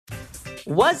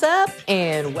What's up,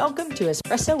 and welcome to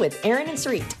Espresso with Aaron and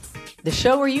Sarit, the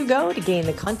show where you go to gain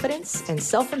the confidence and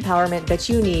self-empowerment that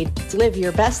you need to live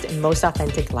your best and most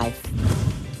authentic life.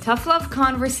 Tough love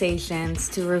conversations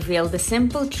to reveal the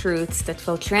simple truths that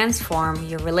will transform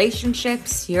your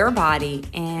relationships, your body,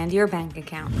 and your bank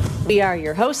account. We are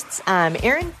your hosts. I'm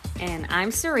Aaron. And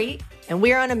I'm Sarit. And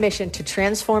we are on a mission to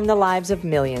transform the lives of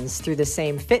millions through the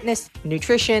same fitness,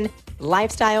 nutrition,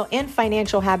 lifestyle, and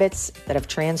financial habits that have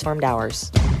transformed ours.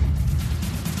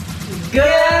 Good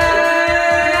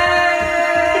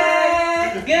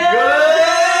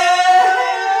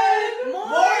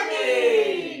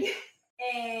morning!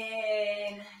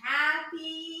 And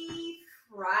happy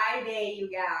Friday, you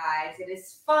guys. It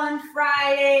is Fun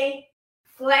Friday,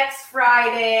 Flex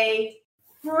Friday,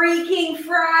 Freaking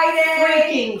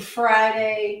Friday.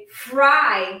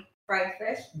 Fried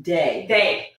fish?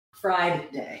 Day.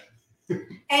 Fried day.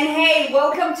 And hey,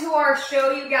 welcome to our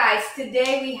show, you guys.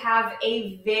 Today we have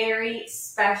a very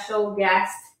special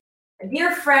guest, a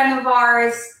dear friend of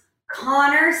ours,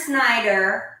 Connor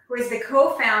Snyder, who is the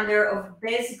co-founder of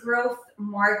Biz Growth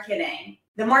Marketing.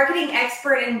 The marketing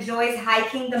expert enjoys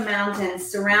hiking the mountains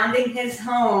surrounding his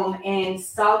home in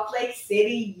Salt Lake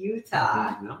City,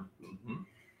 Utah.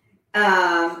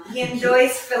 He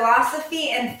enjoys philosophy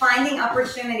and finding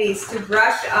opportunities to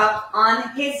brush up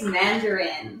on his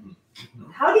Mandarin.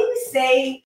 How do you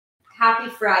say Happy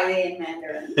Friday in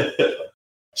Mandarin?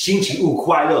 星期五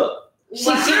快乐.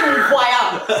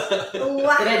 Wow.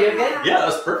 Wow. Did I do it good? Yeah,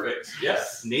 that's perfect.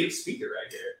 Yes, native speaker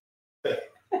right here.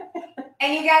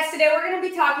 And you guys, today we're going to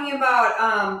be talking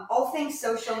about all things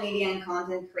social media and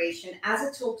content creation as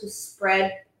a tool to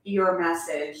spread your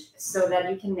message so that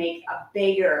you can make a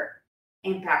bigger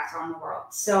impact on the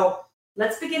world. So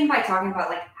let's begin by talking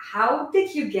about how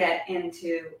did you get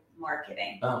into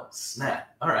marketing? Oh,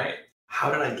 snap. All right. How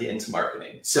did I get into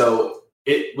marketing? So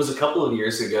it was a couple of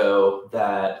years ago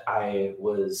that I've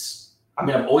always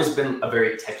been a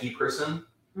very techie person,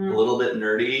 a little bit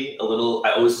nerdy, I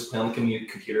always was playing on the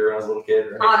computer when I was a little kid.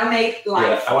 Right? Automate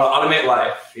life. Yeah, I want to automate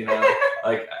life,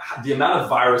 like the amount of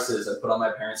viruses I put on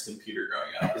my parents' computer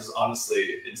growing up is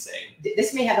honestly insane.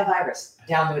 This may have a virus.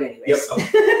 Download anyways.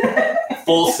 Yep.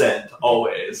 Full send,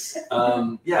 always.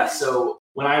 So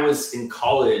when I was in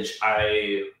college,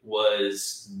 I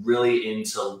was really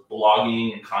into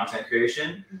blogging and content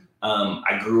creation.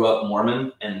 I grew up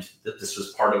Mormon, and this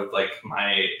was part of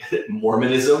my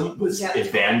Mormonism was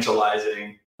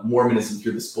evangelizing Mormonism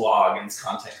through this blog and this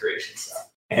content creation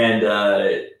stuff. And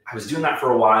I was doing that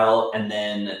for a while, and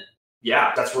then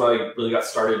that's where I really got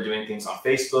started doing things on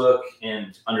Facebook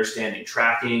and understanding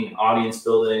tracking and audience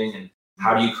building and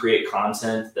how do you create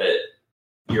content that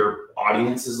your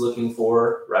audience is looking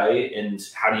for, right? And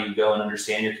how do you go and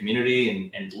understand your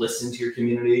community and listen to your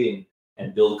community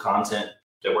and build content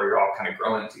that where you're all kind of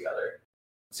growing together.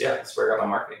 So that's where I got my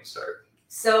marketing started.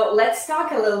 So let's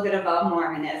talk a little bit about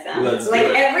Mormonism. Let's do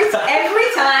it. every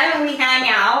time we hang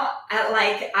out,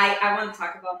 I want to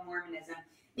talk about Mormonism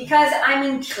because I'm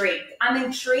intrigued. I'm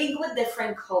intrigued with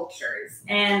different cultures.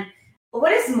 And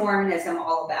what is Mormonism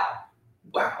all about?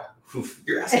 Wow. Oof,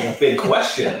 you're asking a big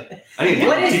question. I need to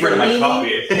get deeper into my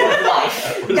coffee.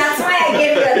 That's why I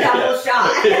gave you a double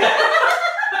shot.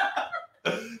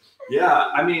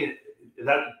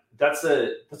 That's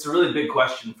a really big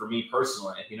question for me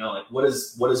personally. What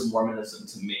is Mormonism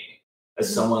to me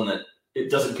as someone that it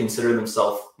doesn't consider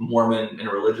themselves Mormon in a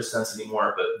religious sense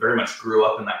anymore, but very much grew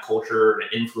up in that culture and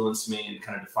it influenced me and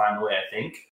kind of defined the way I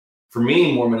think. For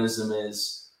me, Mormonism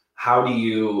is how do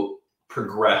you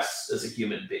progress as a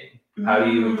human being? How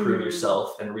do you improve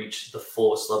yourself and reach the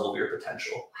fullest level of your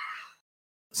potential?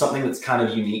 Something that's kind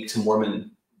of unique to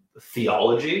Mormon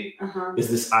theology is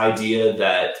this idea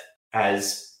that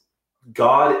as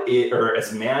God is, or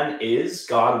as man is,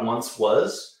 God once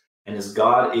was, and as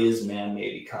God is, man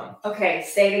may become. Okay,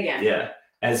 say it again. Yeah.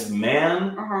 As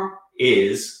man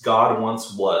is, God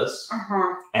once was,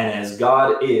 and as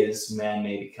God is, man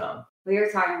may become. We were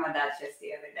talking about that just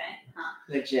the other day.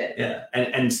 Legit. Yeah,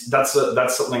 and that's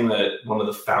something that one of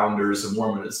the founders of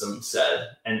Mormonism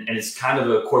said, and it's kind of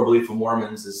a core belief of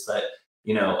Mormons is that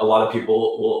a lot of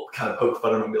people will kind of poke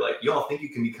fun at them and be like, "You all think you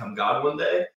can become God one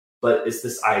day?" But it's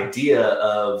this idea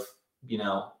of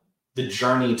the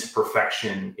journey to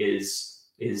perfection is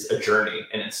a journey,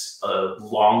 and it's a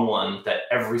long one that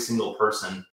every single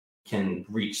person can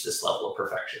reach this level of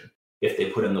perfection if they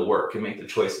put in the work and make the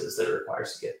choices that it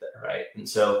requires to get there, right? And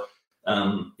so,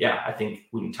 I think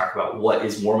we can talk about what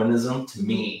is Mormonism. To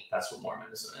me, that's what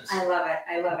Mormonism is. I love it.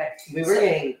 We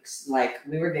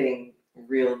were getting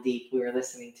real deep. We were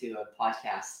listening to a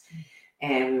podcast,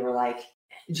 and we were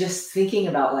just thinking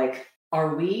about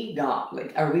are we God?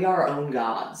 Like, are we our own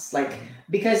gods? Like,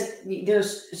 because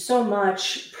there's so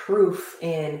much proof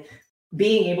in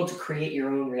being able to create your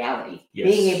own reality,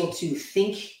 being able to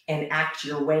think and act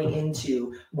your way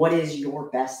into what is your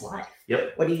best life.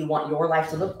 What do you want your life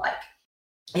to look like?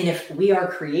 And if we are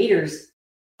creators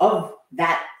of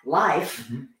that life,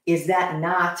 is that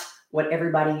not what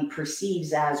everybody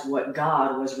perceives as what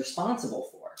God was responsible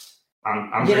for?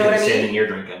 I'm drinking the same you're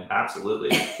drinking. Absolutely.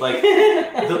 Like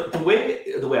the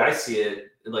way I see it,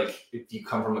 like if you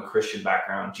come from a Christian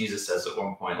background, Jesus says at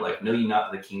one point, like, know ye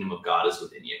not that the kingdom of God is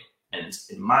within you. And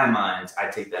in my mind, I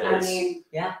take that as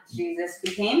Jesus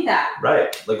became that.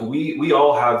 Right. Like we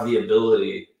all have the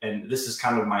ability, and this is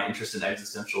kind of my interest in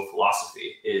existential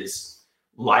philosophy, is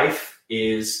life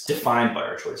is defined by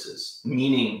our choices.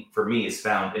 Meaning for me is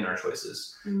found in our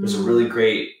choices. There's a really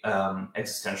great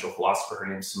existential philosopher,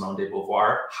 her name's Simone de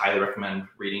Beauvoir. Highly recommend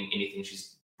reading anything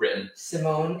she's written.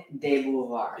 Simone de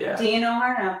Beauvoir. Yeah. Do you know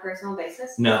her on a personal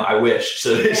basis? No, I wish.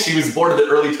 So she was born in the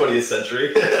early 20th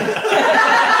century.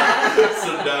 So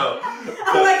no.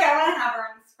 I'm like, I want to have her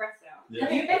on espresso. Yeah.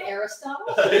 Have you met Aristotle?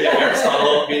 Yeah,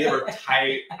 Aristotle, me, they were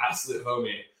tight, absolute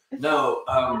homie. No,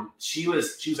 she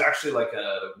was actually like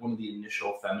one of the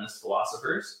initial feminist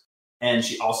philosophers, and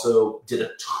she also did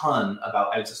a ton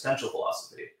about existential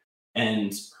philosophy.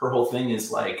 And her whole thing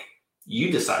is like,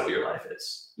 you decide what your life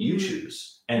is, you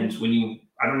choose. And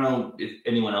I don't know if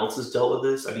anyone else has dealt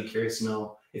with this. I'd be curious to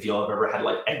know if y'all have ever had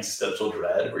like existential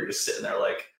dread, where you're just sitting there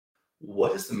like,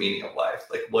 what is the meaning of life?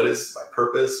 Like, what is my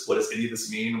purpose? What does any of this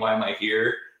mean? Why am I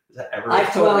here? Is that ever?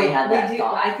 I've totally had that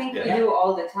thought. I think we do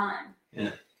all the time.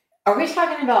 Yeah. Are we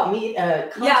talking about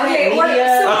media? Sorry. Yes.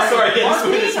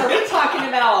 Are we talking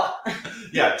about?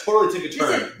 Yeah, totally took a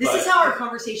turn. This is how our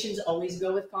conversations always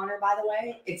go with Connor, by the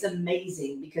way. It's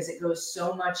amazing because it goes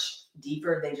so much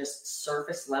deeper than just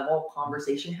surface level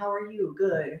conversation. How are you?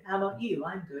 Good. How about you?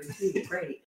 I'm good too.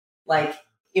 Great. Like,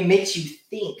 it makes you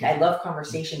think. I love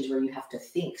conversations where you have to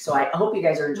think. So I hope you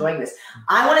guys are enjoying this.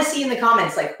 I want to see in the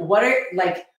comments, like,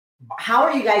 how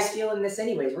are you guys feeling this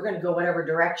anyways? We're going to go whatever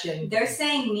direction. They're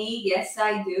saying me, yes,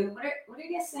 I do. What are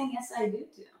you guys saying yes, I do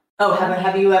to? Oh,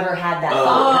 have you ever had that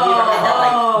thought? Have you ever had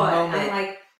that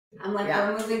moment? I'm like,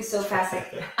 we're moving so fast.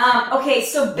 Okay,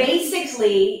 so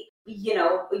basically,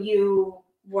 you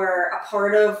were a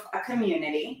part of a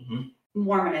community,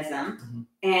 Mormonism,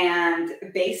 and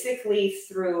basically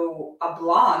through a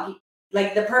blog,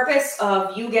 like the purpose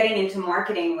of you getting into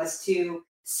marketing was to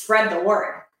spread the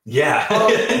word. Yeah.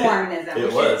 Of Mormonism.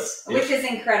 Which is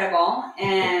incredible.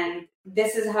 And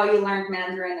this is how you learned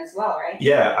Mandarin as well, right?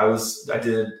 Yeah, I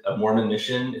did a Mormon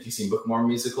mission. If you've seen Book of Mormon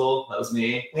musical, that was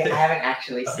me. I haven't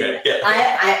actually seen it.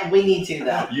 Yeah. We need to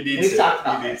though. We've talked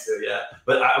about it. Yeah.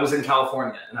 But I was in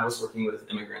California and I was working with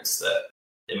immigrants that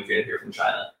immigrated here from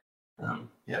China.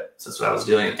 So that's what I was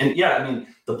doing. And yeah, I mean,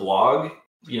 the blog,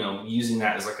 using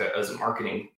that as a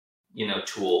marketing,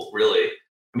 tool, really.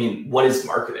 I mean, what is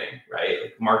marketing, right?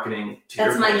 Like marketing.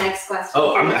 That's my next question.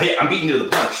 Oh, I'm beating you to the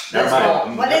punch.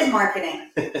 What is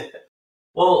marketing?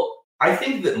 Well, I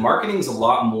think that marketing is a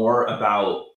lot more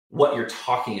about what you're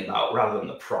talking about rather than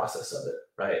the process of it,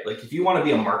 right? Like if you want to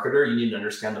be a marketer, you need to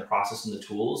understand the process and the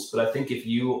tools. But I think if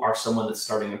you are someone that's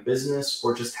starting a business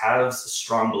or just has a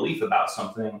strong belief about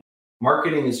something,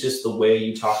 marketing is just the way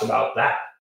you talk about that,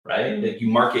 right? Like you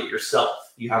market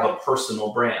yourself. You have a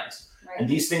personal brand. And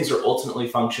these things are ultimately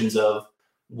functions of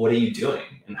what are you doing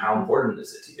and how important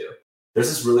is it to you? There's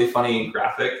this really funny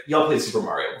graphic. Y'all played Super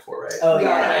Mario before, right? Oh, yeah.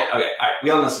 Right. Okay. All right. We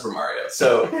all know Super Mario.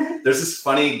 So there's this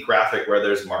funny graphic where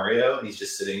there's Mario and he's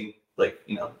just sitting like,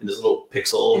 in this little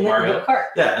pixel and Mario. Little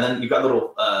cart. Yeah. And then you've got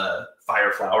little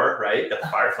fire flower, right? You got the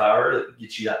fire flower that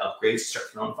gets you that upgrades to start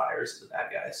throwing fires at the bad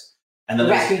guys. And then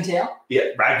raccoon tail? Yeah.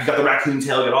 You got the raccoon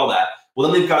tail, you got all that. Well,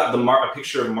 then they've got a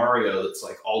picture of Mario that's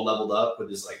like all leveled up with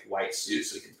his like white suit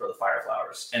so he can throw the fire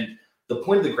flowers. And the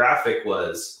point of the graphic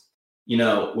was,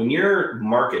 when you're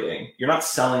marketing, you're not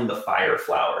selling the fire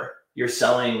flower. You're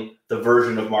selling the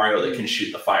version of Mario that can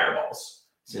shoot the fireballs.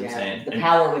 See what I'm saying? The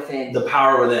power within. The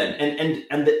power within.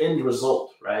 And the end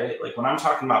result, right? Like when I'm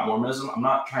talking about Mormonism, I'm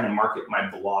not trying to market my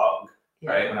blog,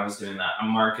 right? When I was doing that, I'm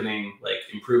marketing like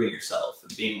improving yourself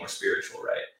and being more spiritual,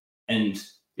 right? And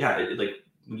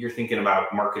when you're thinking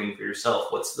about marketing for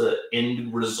yourself, what's the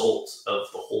end result of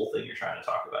the whole thing you're trying to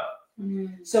talk about?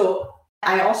 Mm-hmm. So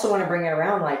I also want to bring it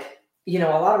around, like, a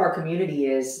lot of our community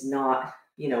is not,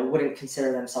 wouldn't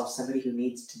consider themselves somebody who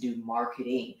needs to do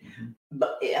marketing.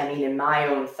 But I mean, in my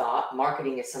own thought,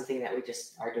 marketing is something that we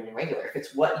just are doing regular. If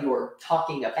it's what you're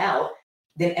talking about,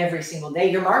 then every single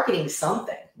day you're marketing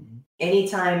something.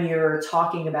 Anytime you're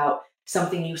talking about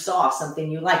something you saw,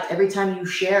 something you liked. Every time you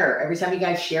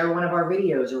guys share one of our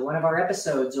videos or one of our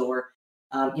episodes or,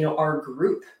 our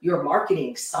group, you're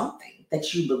marketing something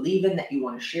that you believe in, that you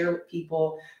want to share with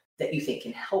people, that you think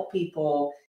can help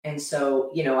people. And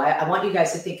so, I want you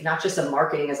guys to think not just of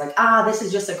marketing as like, this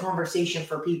is just a conversation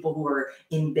for people who are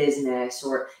in business,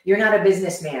 or you're not a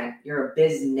businessman, you're a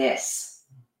business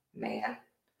man.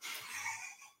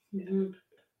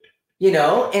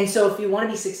 And so if you want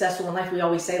to be successful in life, we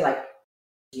always say like,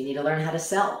 you need to learn how to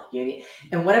sell.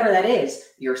 And whatever that is,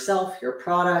 yourself, your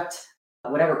product,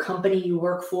 whatever company you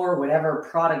work for, whatever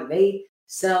product they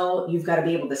sell, you've got to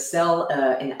be able to sell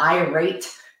an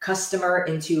irate customer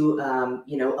into,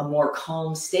 a more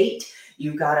calm state.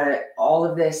 You've got to, all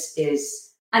of this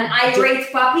is an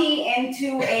irate puppy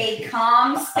into a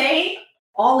calm state.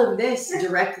 All of this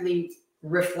directly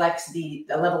reflects the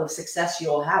level of success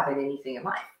you'll have in anything in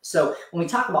life. So when we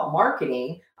talk about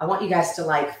marketing, I want you guys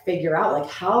to figure out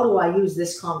how do I use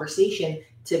this conversation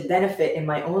to benefit in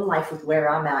my own life with where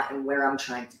I'm at and where I'm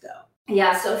trying to go.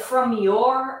 Yeah. So from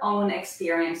your own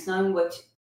experience, knowing what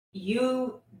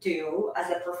you do as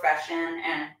a profession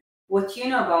and what you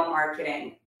know about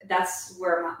marketing, that's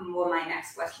where my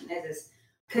next question is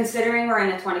considering we're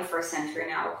in the 21st century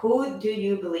now, who do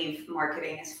you believe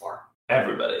marketing is for?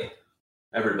 Everybody.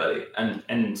 And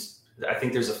I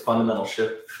think there's a fundamental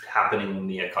shift happening in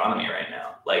the economy right now.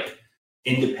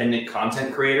 Independent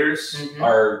content creators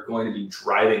are going to be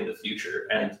driving the future.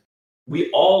 And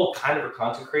we all kind of are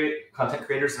content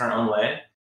creators in our own way.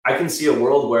 I can see a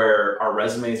world where our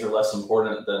resumes are less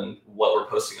important than what we're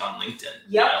posting on LinkedIn.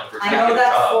 Yep. I know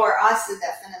that for us, it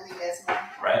definitely is.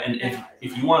 Right. And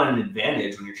if you want an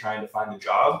advantage when you're trying to find a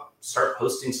job, start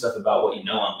posting stuff about what you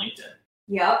know on LinkedIn.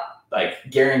 Yep.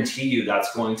 Guarantee you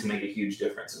that's going to make a huge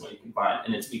difference in what you can find.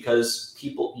 And it's because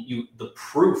the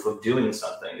proof of doing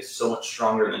something is so much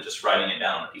stronger than just writing it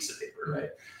down on a piece of paper, right?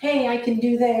 Hey, I can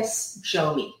do this.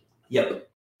 Show me. Yep.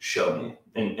 Show me.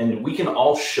 And we can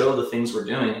all show the things we're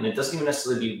doing, and it doesn't even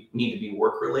necessarily need to be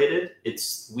work related.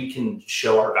 We can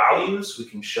show our values, we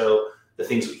can show the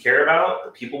things we care about,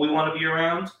 the people we want to be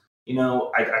around.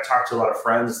 I talk to a lot of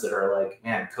friends that are like,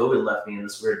 man, COVID left me in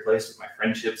this weird place with my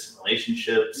friendships and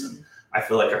relationships. And I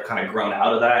feel like I've kind of grown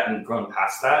out of that and grown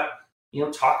past that.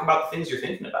 Talk about the things you're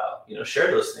thinking about,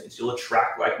 share those things. You'll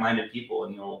attract like-minded people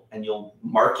and you'll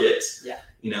market, the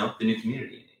new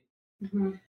community.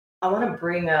 Mm-hmm. I want to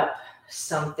bring up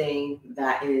something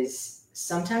that is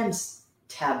sometimes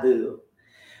taboo.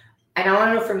 And I want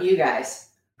to know from you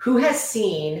guys, who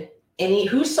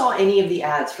saw any of the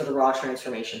ads for the Raw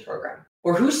Transformation Program?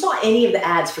 Or who saw any of the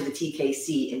ads for the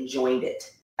TKC and joined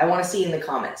it? I want to see in the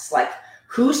comments,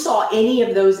 who saw any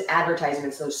of those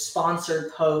advertisements, those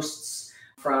sponsored posts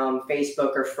from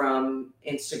Facebook or from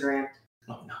Instagram?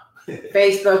 Oh, no.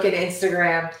 Facebook and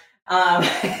Instagram.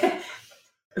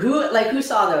 Who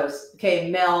saw those? Okay,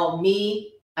 Mel,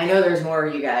 me. I know there's more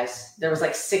of you guys. There was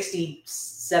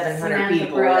 6,700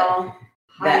 people.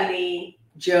 Heidi,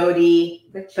 Jody,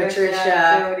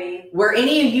 Patricia. Jody. Were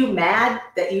any of you mad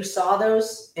that you saw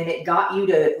those and it got you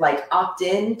to opt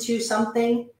in to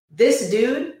something? This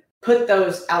dude put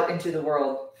those out into the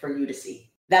world for you to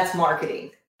see. That's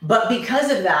marketing. But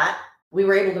because of that, we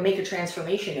were able to make a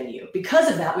transformation in you. Because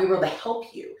of that, we were able to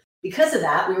help you. Because of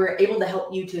that, we were able to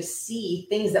help you to see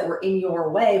things that were in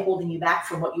your way, holding you back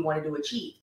from what you wanted to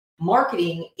achieve.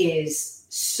 Marketing is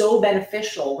so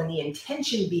beneficial when the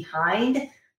intention behind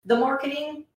the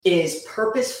marketing is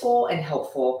purposeful and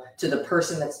helpful to the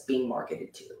person that's being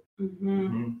marketed to.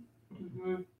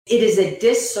 It is a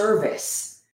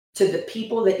disservice to the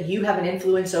people that you have an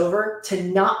influence over to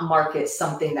not market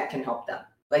something that can help them.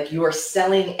 You are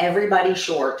selling everybody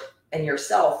short and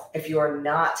yourself if you are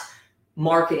not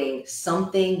marketing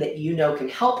something that can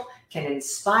help, can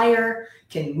inspire,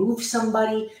 can move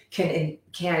somebody, can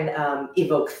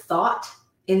evoke thought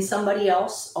in somebody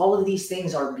else. All of these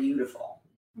things are beautiful.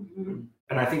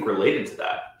 And I think related to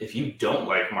that, if you don't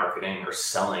like marketing or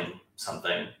selling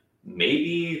something,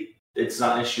 maybe it's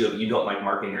not an issue of you don't like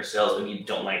marketing or sales, but you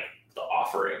don't like the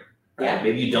offering. Right? Yeah.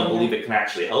 Maybe you don't believe it can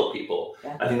actually help people.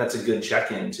 Yeah. I think that's a good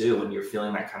check-in too, when you're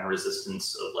feeling that kind of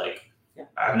resistance of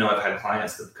I know I've had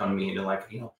clients that have come to me and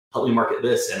been help me market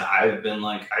this. And I've been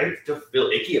I just feel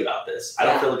icky about this. I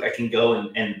don't feel like I can go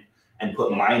and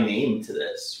put my name to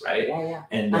this. Right. Yeah.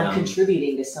 And I'm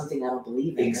contributing to something I don't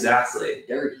believe in. Exactly.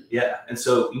 Dirty. Yeah. And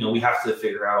so, we have to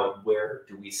figure out where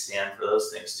do we stand for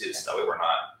those things too. So that way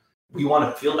we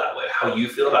want to feel that way. How you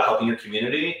feel about helping your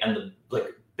community and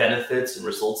the benefits and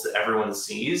results that everyone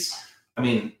sees. I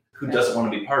mean, who doesn't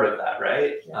want to be part of that,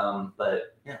 right? Yeah.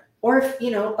 But yeah. Or if,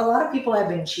 a lot of people have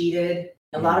been cheated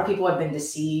A lot of people have been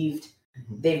deceived.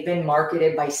 They've been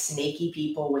marketed by snaky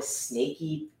people with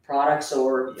snaky products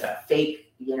or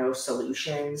fake,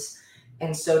 solutions.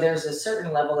 And so there's a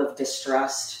certain level of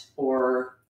distrust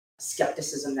or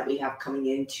skepticism that we have coming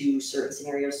into certain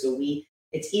scenarios. So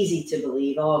it's easy to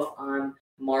believe, if I'm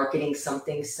marketing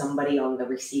something, somebody on the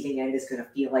receiving end is going to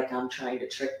feel like I'm trying to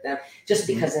trick them, just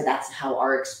because that's how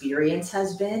our experience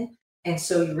has been. And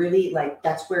so you really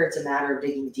that's where it's a matter of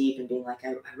digging deep and being like,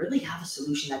 I really have a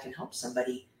solution that can help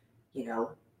somebody.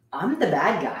 I'm the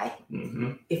bad guy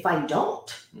if I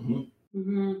don't.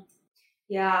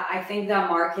 Yeah, I think that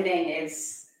marketing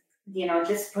is,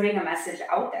 just putting a message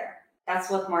out there. That's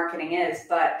what marketing is.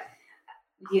 But,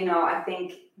 I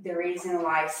think the reason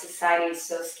why society is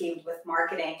so skewed with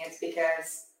marketing is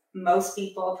because most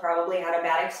people probably had a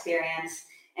bad experience,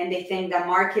 and they think that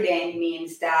marketing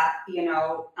means that,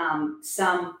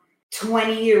 some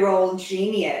 20-year-old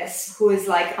genius who is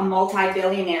like a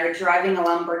multi-billionaire driving a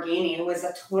Lamborghini, who is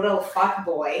a total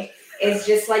fuckboy, is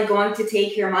just like going to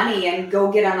take your money and go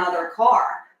get another car.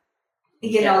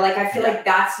 I feel like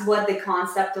that's what the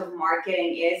concept of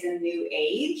marketing is in new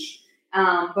age.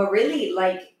 But really,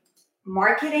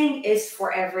 marketing is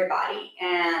for everybody.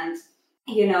 And,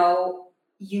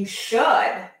 you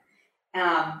should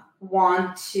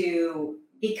want to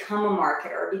become a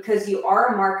marketer, because you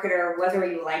are a marketer whether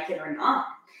you like it or not.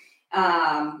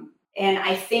 And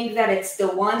I think that it's the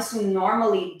ones who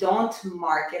normally don't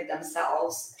market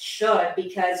themselves should,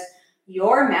 because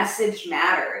your message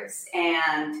matters.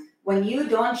 And when you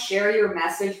don't share your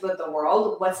message with the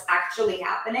world, what's actually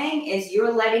happening is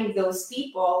you're letting those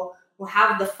people who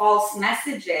have the false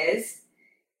messages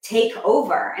take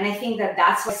over. And I think that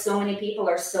that's why so many people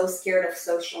are so scared of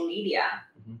social media.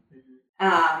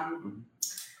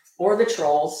 Or the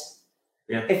trolls.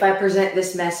 Yeah. If I present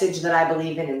this message that I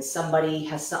believe in and somebody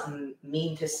has something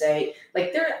mean to say,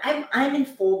 I'm in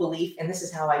full belief, and this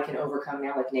is how I can overcome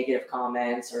now negative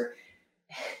comments. Or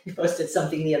you posted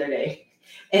something the other day.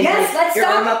 And yes, let's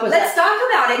talk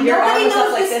about it. Your Nobody arm was knows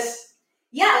up like this.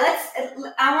 Yeah,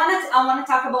 I want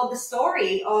to talk about the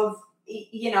story of,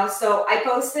 so I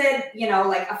posted,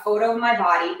 a photo of my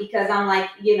body, because I'm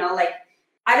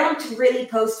I don't really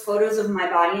post photos of my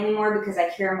body anymore because I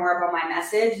care more about my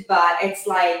message. But it's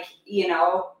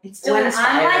it's still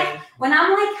inspiring. When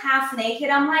I'm half naked,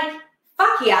 I'm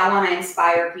fuck yeah, I want to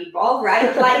inspire people,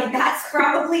 right? That's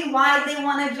probably why they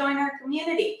want to join our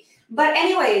community. But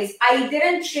anyways, I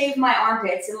didn't shave my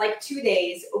armpits in 2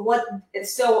 days.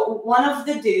 So one of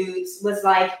the dudes was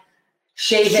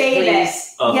shave it,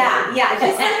 please. Oh. Yeah.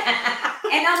 Just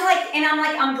and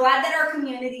I'm glad that our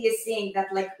community is seeing that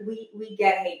we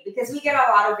get hate, because we get a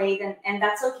lot of hate, and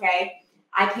that's okay.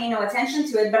 I pay no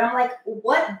attention to it, but I'm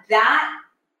what that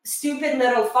stupid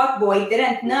little fuckboy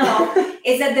didn't know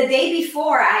is that the day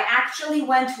before I actually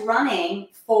went running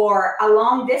for a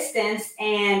long distance,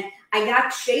 and I got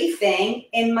chafing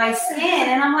in my skin,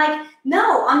 and I'm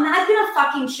no, I'm not gonna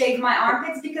fucking shave my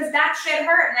armpits because that shit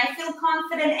hurt, and I feel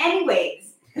confident anyways.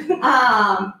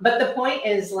 But the point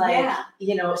is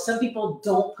some people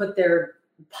don't put their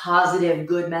positive,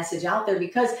 good message out there,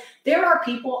 because there are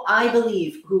people, I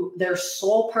believe, who their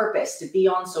sole purpose to be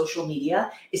on social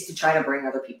media is to try to bring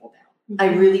other people down. I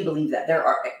really believe that.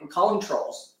 We call them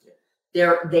trolls. They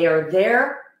are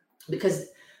there because,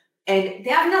 and they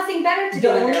have nothing better to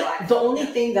do in their life. The only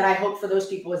thing that I hope for those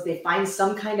people is they find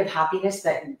some kind of happiness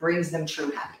that brings them true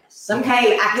happiness, some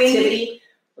kind of activity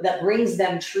that brings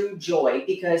them true joy.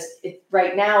 Because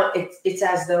right now it's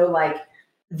as though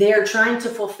they're trying to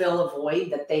fulfill a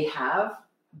void that they have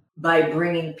by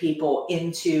bringing people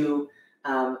into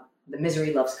the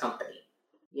misery loves company.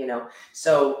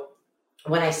 So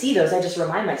when I see those, I just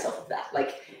remind myself of that.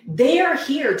 They are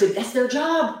here that's their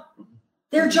job.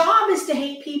 Their job is to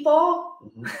hate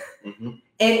people.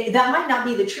 And that might not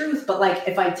be the truth, but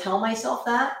if I tell myself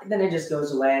that, then it just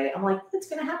goes away. I'm it's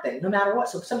going to happen no matter what.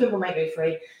 So some people might be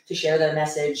afraid to share their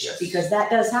message because that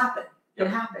does happen. It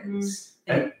happens.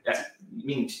 It's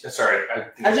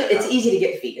easy to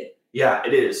get defeated. Yeah,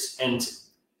 it is. And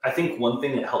I think one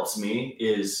thing that helps me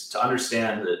is to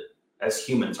understand that as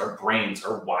humans, our brains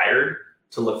are wired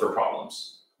to look for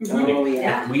problems. Oh,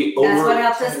 yeah. That's what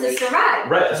helps us to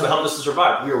survive. Right, that's what helps us to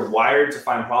survive. We are wired to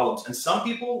find problems. And some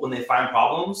people, when they find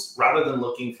problems, rather than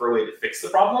looking for a way to fix the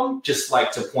problem, just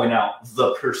like to point out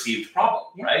the perceived problem,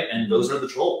 right? And those are the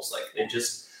trolls.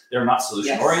 They're not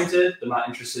solution-oriented. They're not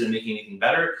interested in making anything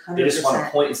better. 100%. They just want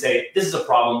to point and say, this is a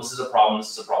problem, this is a problem,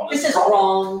 this is a problem, this is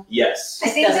wrong. Yes. I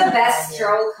think the best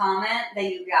troll comment that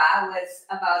you got was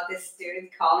about this dude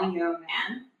calling you a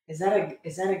man. Is that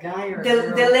a guy or a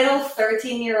The girl? little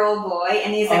 13-year-old boy,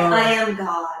 and he's like, I am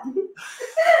God.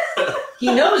 He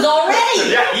knows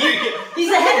already. Yeah,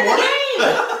 He's ahead of the game.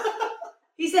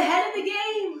 He's ahead of the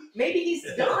game. Maybe he's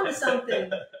on to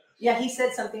something. Yeah, he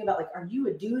said something about like, are you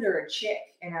a dude or a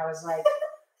chick? And I was like,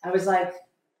 I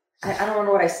don't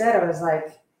remember what I said. I was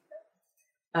like,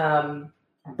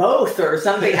 both or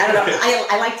something. I don't know.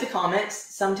 I like to comment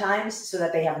sometimes so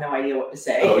that they have no idea what to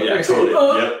say. Oh yeah,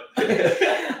 totally.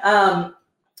 Yep.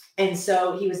 And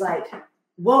so he was like,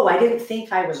 whoa, I didn't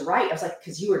think I was right. I was like,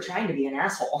 because you were trying to be an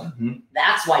asshole. Mm-hmm.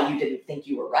 That's why you didn't think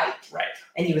you were right. Right.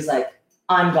 And he was like,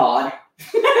 I'm God.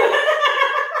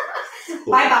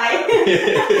 Bye-bye.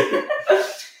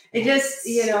 It just,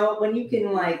 when you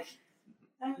can like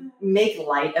make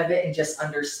light of it and just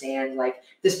understand like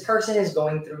this person is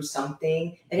going through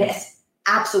something and it has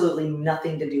absolutely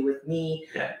nothing to do with me.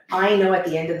 Yeah. I know at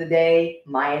the end of the day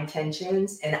my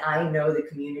intentions, and I know the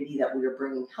community that we are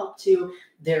bringing help to.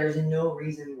 There's no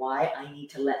reason why I need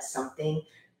to let something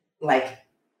like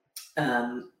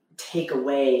take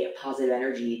away positive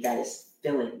energy that is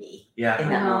filling me in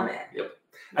that moment. Yep.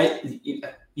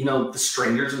 The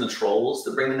strangers and the trolls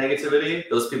that bring the negativity,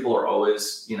 those people are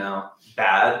always,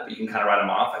 bad, but you can kind of write them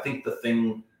off. I think the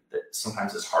thing that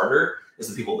sometimes is harder is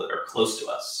the people that are close to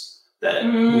us. That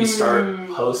we start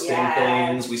posting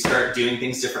things, we start doing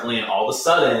things differently, and all of a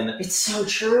sudden, it's so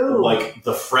true. Like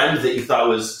the friend that you thought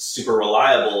was super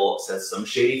reliable says some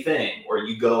shady thing, or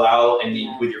you go out and meet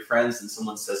with your friends and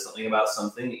someone says something about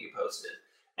something that you posted.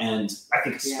 And I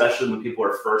think especially when people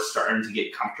are first starting to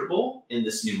get comfortable in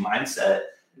this new mindset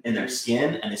in their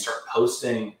skin, and they start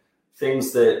posting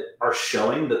things that are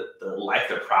showing that the life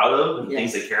they're proud of and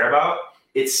things they care about,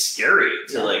 it's scary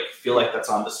to like feel like that's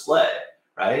on display.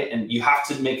 Right? And you have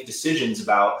to make decisions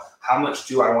about how much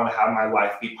do I want to have my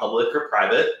life be public or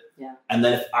private? Yeah. And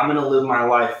then if I'm going to live my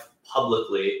life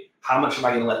publicly, how much am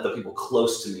I going to let the people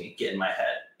close to me get in my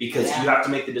head? Because you have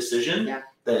to make the decision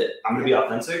that I'm going to be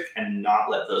authentic and not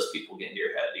let those people get into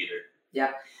your head either.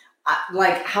 Yeah.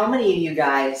 Like how many of you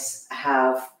guys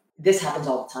this happens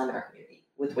all the time in our community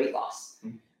with weight loss,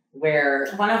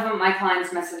 where one of them, my clients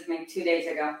messaged me 2 days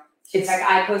ago. She's like,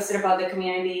 I posted about the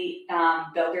community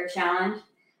builder challenge,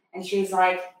 and she's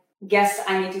like, guess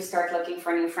I need to start looking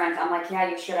for new friends. I'm like, yeah,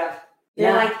 you should have.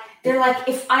 They're like,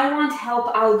 if I want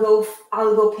help, I'll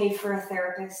go pay for a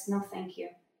therapist. No, thank you.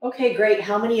 Okay, great.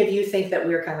 How many of you think that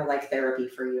we're kind of like therapy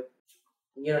for you?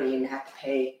 You don't even have to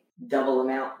pay double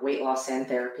amount, weight loss and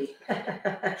therapy.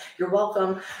 You're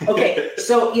welcome. Okay,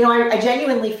 so I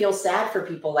genuinely feel sad for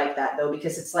people like that though,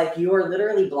 because it's like you're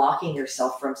literally blocking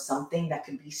yourself from something that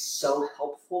could be so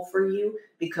helpful for you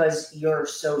because you're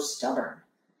so stubborn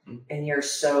and you're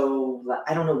so,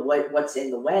 I don't know what's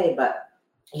in the way, but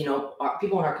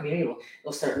people in our community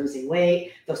they'll start losing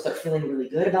weight, they'll start feeling really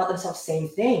good about themselves. Same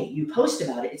thing. You post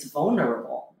about it, it's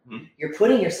vulnerable. You're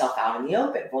putting yourself out in the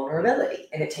open, vulnerability,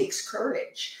 and it takes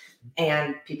courage.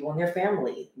 And people in their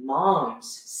family,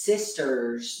 moms,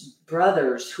 sisters,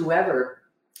 brothers, whoever,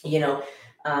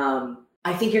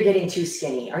 I think you're getting too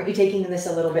skinny. Aren't you taking this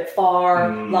a little bit far?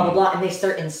 Blah, blah, blah. And they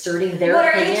start inserting their What,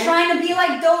 opinion. are you trying to be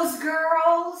like those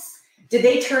girls? Did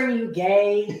they turn you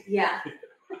gay? Yeah.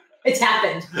 It's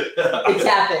happened. It's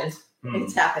happened.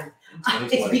 It's happened.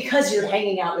 It's because you're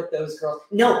hanging out with those girls.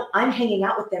 No, I'm hanging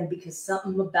out with them because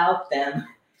something about them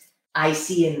I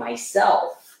see in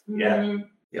myself. Yeah.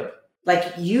 Yep.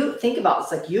 Like you think about it,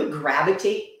 it's like you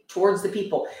gravitate towards the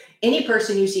people. Any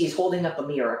person you see is holding up a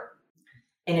mirror.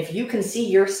 And if you can see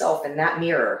yourself in that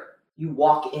mirror, you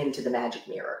walk into the magic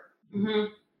mirror.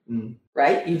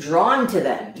 Right? You're drawn to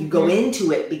them. You go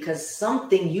into it because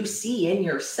something you see in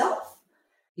yourself.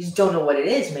 You just don't know what it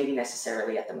is, maybe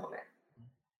necessarily at the moment.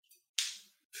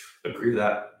 Agree with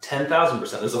that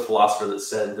 10,000%. There's a philosopher that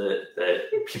said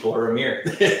that people are a mirror,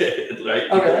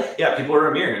 right? People are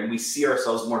a mirror, and we see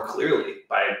ourselves more clearly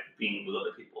by being with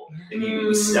other people. And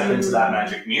you step into that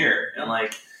magic mirror, and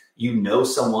like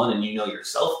someone, and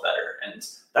yourself better, and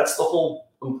that's the whole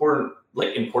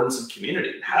importance of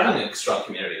community, having a strong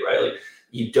community, right? Like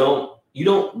you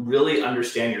don't really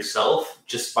understand yourself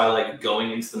just by like going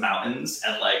into the mountains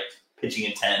and like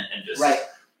pitching a tent and just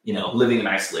living in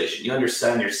isolation. You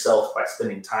understand yourself by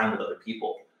spending time with other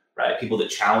people, right? People that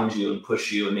challenge you and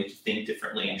push you and make you think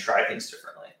differently and try things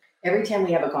differently. Every time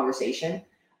we have a conversation,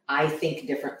 I think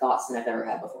different thoughts than I've ever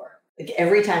had before. Like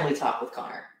every time we talk with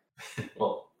Connor,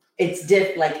 well, it's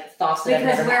like thoughts that I've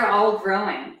never had. Because we're all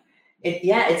growing.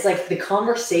 It's like the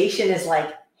conversation is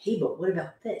like, hey, but what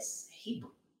about this? Hey,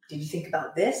 but did you think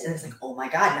about this? And it's like, oh my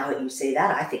God, now that you say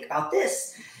that, I think about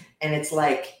this. And it's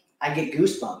like, I get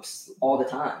goosebumps all the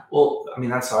time. Well, I mean,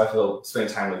 that's how I feel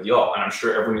spending time with y'all. And I'm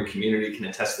sure everyone in your community can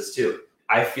attest this too.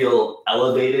 I feel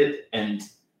elevated and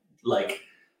like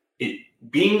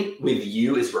being with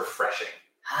you is refreshing.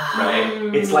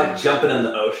 Right? It's like jumping in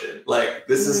the ocean. Like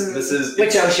this is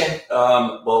which ocean?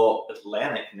 Well,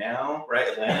 Atlantic now, right?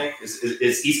 Atlantic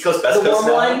is East Coast, West The Coast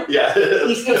warm now? one? Yeah.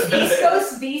 East Coast, East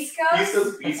Coast, East Coast. East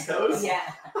Coast, East Coast.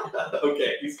 Yeah.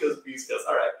 Okay, East Coast, East Coast.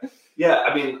 All right. Yeah,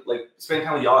 I mean, like spending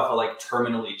time with y'all, I felt like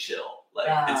terminally chill. Like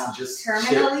it's just chill.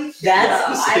 Terminally.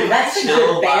 That's a Chill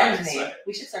good band vibes, name. right?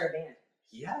 We should start a band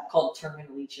Yeah. called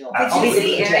Terminally Chill. Did I'll you be the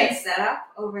see DJ. Aaron's setup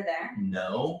over there?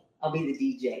 No. I'll be the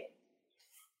DJ.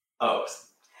 Oh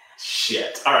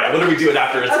shit. All right. What are we doing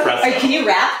after espresso? Hey, can you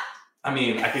rap? I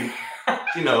mean, I can.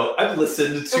 I've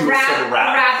listened to some Rap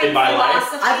rap in my life.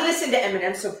 philosophy. I've listened to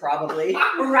Eminem, so probably.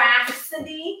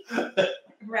 Rhapsody.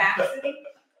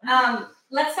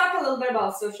 Let's talk a little bit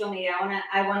about social media.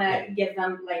 I wanna give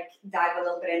them dive a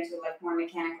little bit into more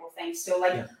mechanical things. So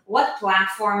what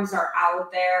platforms are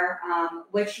out there?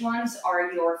 Which ones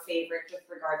are your favorite with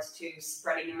regards to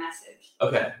spreading a message?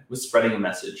 Okay, with spreading a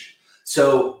message.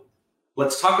 So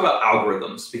let's talk about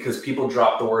algorithms because people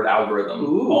drop the word algorithm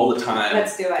all the time.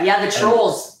 Let's do it. Yeah, the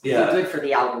trolls do yeah. good for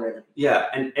the algorithm. Yeah,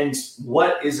 and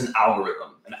what is an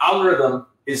algorithm? An algorithm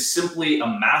is simply a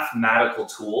mathematical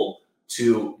tool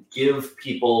to give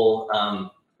people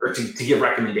or to give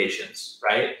recommendations,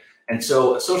 right? And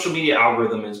so a social media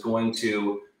algorithm is going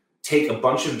to take a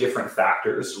bunch of different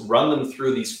factors, run them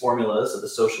through these formulas that the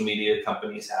social media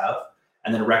companies have,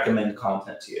 and then recommend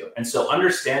content to you. And so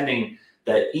understanding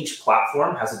that each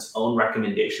platform has its own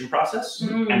recommendation process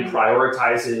and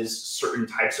prioritizes certain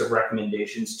types of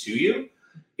recommendations to you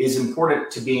is important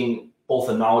to being both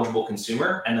a knowledgeable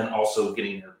consumer and then also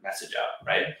getting your message out,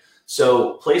 right?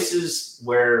 So places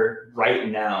where right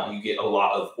now you get a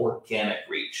lot of organic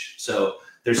reach. So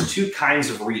there's two kinds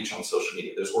of reach on social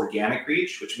media. There's organic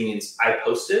reach, which means I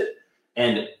post it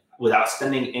and without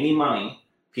spending any money,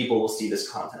 people will see this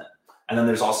content. And then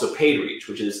there's also paid reach,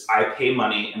 which is I pay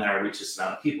money and then I reach this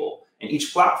amount of people. And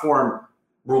each platform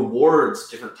rewards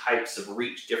different types of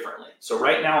reach differently. So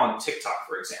right now on TikTok,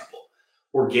 for example,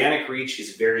 organic reach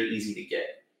is very easy to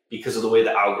get because of the way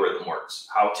the algorithm works.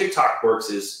 How TikTok works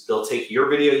is they'll take your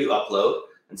video you upload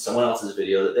and someone else's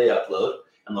video that they upload,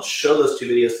 and they'll show those two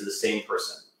videos to the same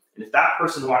person. And if that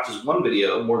person watches one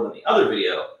video more than the other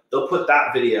video, they'll put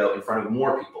that video in front of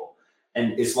more people.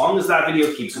 And as long as that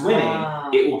video keeps winning,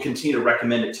 it will continue to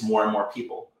recommend it to more and more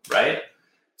people, right?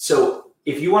 So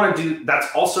if you want to do,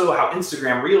 that's also how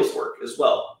Instagram Reels work as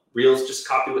well. Reels just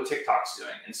copy what TikTok's doing.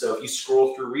 And so if you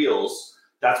scroll through Reels,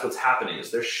 that's what's happening is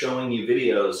they're showing you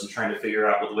videos and trying to figure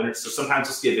out what the winner. So sometimes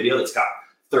you'll see a video that's got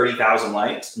 30,000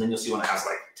 likes, and then you'll see one that has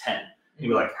 10. And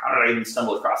you're like, how did I even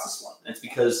stumble across this one? And it's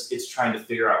because it's trying to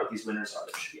figure out what these winners are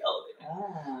that should be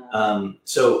elevated.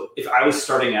 So if I was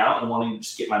starting out and wanting to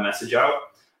just get my message out,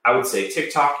 I would say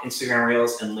TikTok, Instagram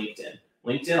Reels, and LinkedIn.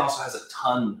 LinkedIn also has a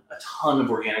ton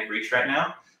of organic reach right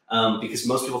now because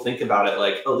most people think about it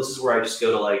like, oh, this is where I just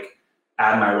go to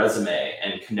add my resume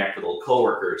and connect with old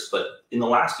coworkers. But in the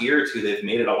last year or two, they've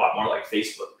made it a lot more like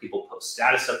Facebook. People post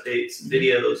status updates and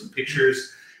videos and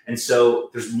pictures. And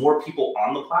so there's more people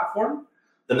on the platform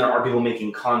than there are people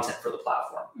making content for the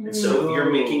platform. And so if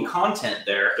you're making content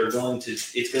there, it's going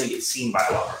to get seen by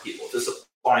a lot more people. It's a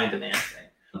supply and demand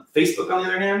thing. Facebook, on the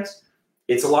other hand,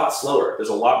 it's a lot slower. There's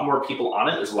a lot more people on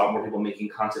it. There's a lot more people making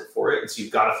content for it. And so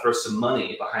you've got to throw some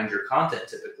money behind your content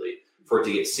typically for it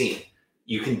to get seen.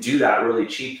 You can do that really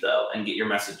cheap though and get your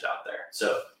message out there.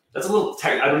 So that's a little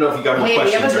I don't know if you got more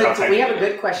questions. We have a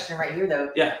good question right here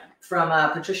though. Yeah. From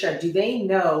Patricia, do they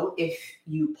know if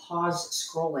you pause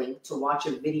scrolling to watch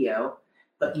a video,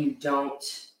 but you don't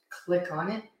click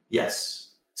on it? Yes.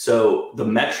 So the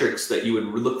metrics that you would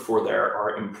look for there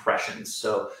are impressions.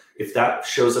 So if that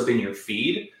shows up in your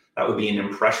feed, that would be an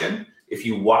impression. If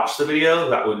you watch the video,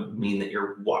 that would mean that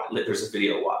there's a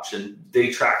video watch, and they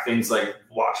track things like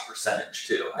watch percentage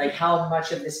too. Like how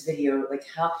much of this video,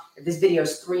 if this video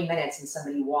is 3 minutes and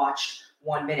somebody watched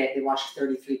 1 minute, they watched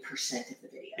 33% of the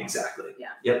video. Exactly.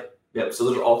 Yeah. Yep. So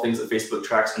those are all things that Facebook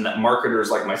tracks and that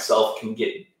marketers like myself can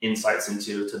get insights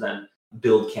into to then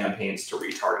build campaigns to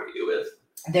retarget you with.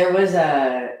 There was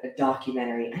a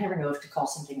documentary. I never know if to call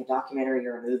something a documentary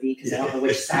or a movie because I don't know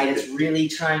which side it's really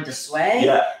trying to sway.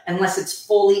 Yeah. Unless it's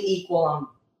fully equal on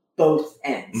both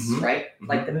ends, right? Mm-hmm.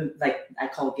 Like the movie, I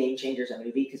call Game Changers a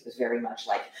movie because it was very much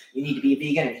like you need to be a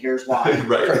vegan and here's why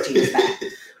right. protein is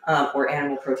bad, or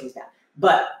animal protein is bad.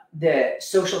 But the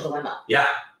Social Dilemma. Yeah.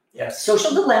 Yes.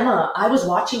 Social Dilemma. I was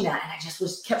watching that and I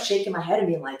just kept shaking my head and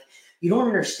being like, you don't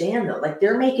understand though. Like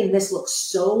they're making this look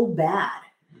so bad.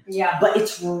 Yeah. But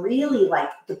it's really like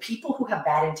the people who have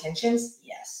bad intentions,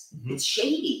 yes, it's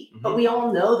shady, but we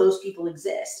all know those people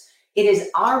exist. It is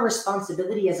our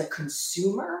responsibility as a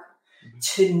consumer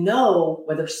to know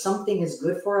whether something is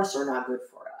good for us or not good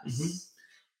for us.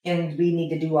 And we need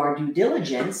to do our due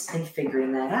diligence in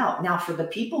figuring that out. Now, for the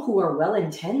people who are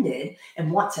well-intended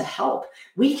and want to help,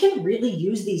 we can really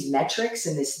use these metrics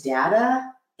and this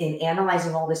data in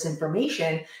analyzing all this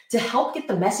information to help get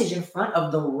the message in front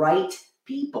of the right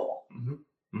people.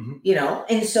 You know,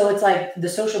 and so it's like the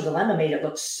Social Dilemma made it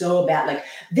look so bad. Like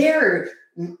they're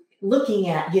looking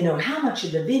at, you know, how much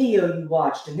of the video you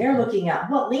watched, and they're looking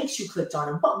at what links you clicked on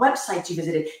and what websites you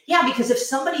visited. Yeah, because if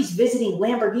somebody's visiting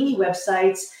Lamborghini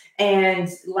websites and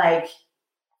like,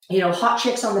 you know, hot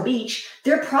chicks on the beach,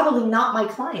 they're probably not my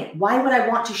client. Why would I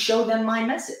want to show them my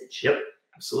message? Yep,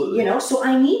 absolutely. You know, so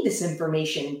I need this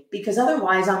information because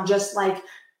otherwise I'm just like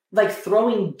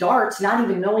throwing darts, not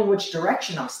even knowing which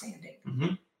direction I'm standing.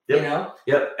 Yep. You know?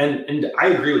 Yep. And I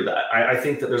agree with that. I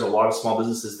think that there's a lot of small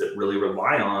businesses that really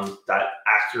rely on that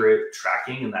accurate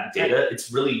tracking and that data.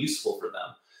 It's really useful for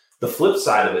them. The flip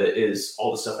side of it is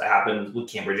all the stuff that happened with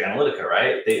Cambridge Analytica,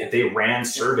 right? They ran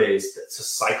surveys to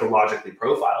psychologically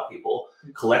profile people,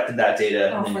 collected that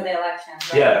data. For the election.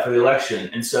 Right? Yeah, for the election.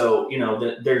 And so, you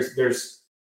know, there's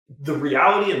the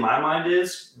reality in my mind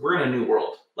is we're in a new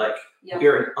world. Like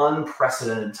we're in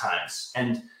unprecedented times.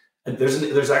 And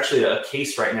there's actually a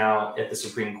case right now at the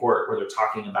Supreme Court where they're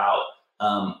talking about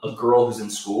a girl who's in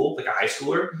school, like a high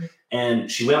schooler,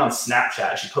 and she went on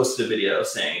Snapchat. She posted a video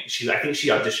saying I think she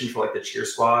auditioned for like the cheer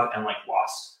squad and like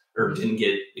lost or didn't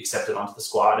get accepted onto the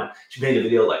squad. And she made a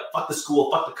video like, fuck the school,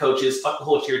 fuck the coaches, fuck the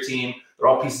whole cheer team. They're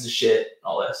all pieces of shit,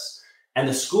 all this. And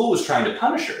the school was trying to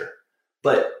punish her,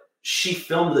 but she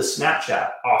filmed the Snapchat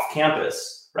off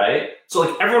campus, right? So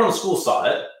like everyone in the school saw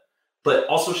it. But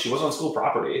also she wasn't on school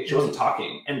property. She wasn't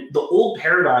talking. And the old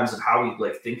paradigms of how we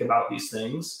like think about these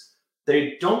things,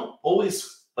 they don't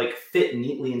always like fit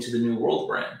neatly into the new world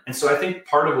we're in. And so I think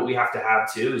part of what we have to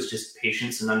have too is just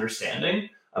patience and understanding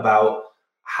about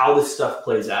how this stuff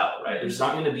plays out, right? There's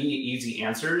not going to be easy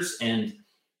answers. And,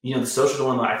 you know, the Social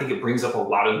Dilemma, I think it brings up a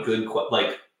lot of good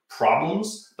like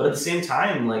problems, but at the same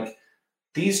time, like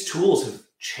these tools have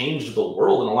changed the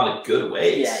world in a lot of good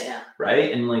ways.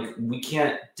 Right. And like, we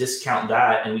can't discount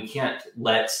that, and we can't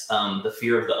let the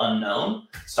fear of the unknown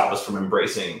stop us from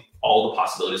embracing all the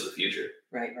possibilities of the future.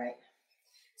 Right.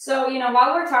 So, you know,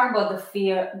 while we're talking about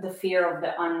the fear of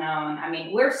the unknown, I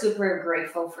mean, we're super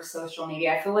grateful for social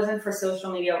media. If it wasn't for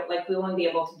social media, like we wouldn't be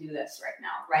able to do this right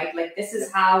now, right? Like this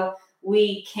is how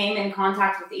we came in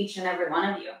contact with each and every one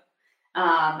of you.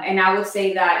 And I would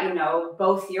say that, you know,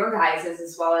 both your guys'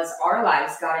 as well as our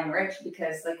lives got enriched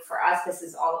because like for us, this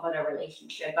is all about a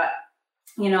relationship. But,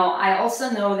 you know, I also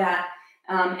know that,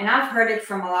 and I've heard it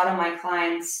from a lot of my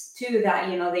clients too, that,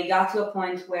 you know, they got to a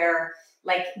point where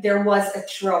like there was a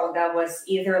troll that was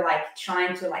either like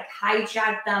trying to like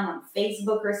hijack them on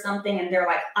Facebook or something. And they're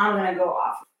like, I'm going to go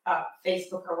off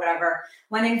Facebook or whatever.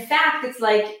 When in fact, it's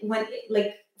like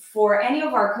for any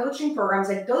of our coaching programs,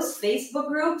 like those Facebook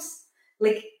groups,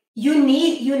 like you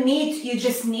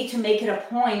just need to make it a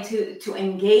point to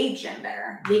engage in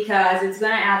there because it's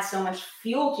going to add so much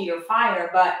fuel to your fire.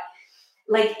 But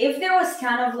like if there was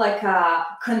kind of like a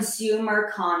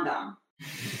consumer condom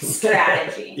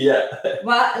strategy,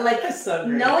 well, like so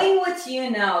knowing what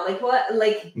you know, like what,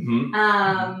 like,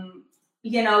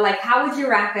 you know, like how would you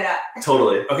wrap it up?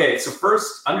 Totally. Okay. So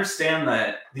first, understand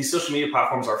that these social media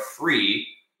platforms are free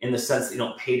in the sense that you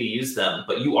don't pay to use them,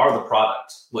 but you are the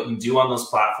product. What you do on those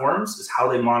platforms is how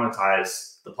they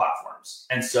monetize the platforms.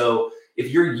 And so if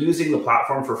you're using the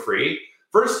platform for free,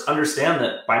 first understand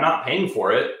that by not paying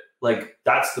for it, like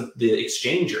that's the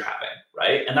exchange you're having,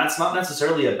 right? And that's not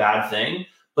necessarily a bad thing,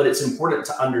 but it's important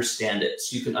to understand it.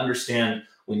 So you can understand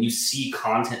when you see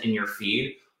content in your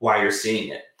feed, why you're seeing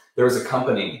it. There was a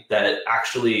company that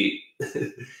actually,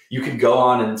 you could go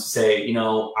on and say, you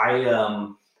know,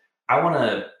 I want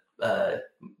to,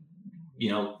 you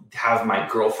know, have my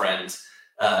girlfriend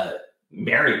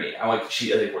marry me.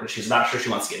 She's not sure she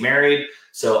wants to get married.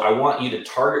 So I want you to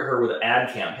target her with an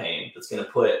ad campaign that's going to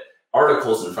put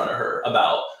articles in front of her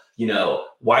about, you know,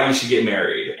 why you should get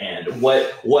married and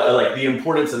what like the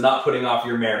importance of not putting off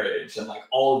your marriage and like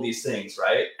all of these things,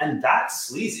 right? And that's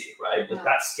sleazy, right? Like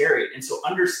that's scary. And so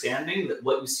understanding that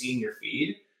what you see in your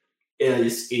feed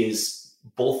is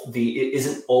it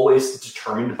isn't always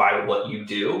determined by what you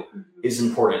do is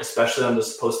important, especially on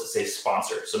those posts that say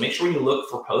sponsored. So make sure when you look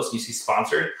for posts and you see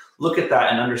sponsored, look at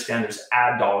that and understand there's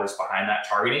ad dollars behind that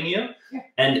targeting you. Yeah.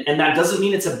 And that doesn't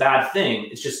mean it's a bad thing.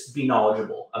 It's just be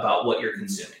knowledgeable about what you're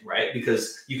consuming, right?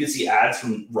 Because you can see ads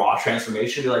from Raw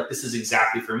Transformation, be like, this is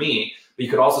exactly for me. But you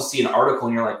could also see an article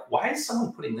and you're like, why is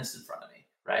someone putting this in front of me,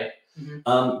 right?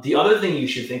 The other thing you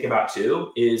should think about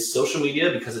too is social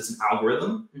media, because it's an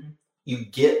algorithm, you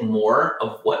get more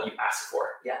of what you ask for.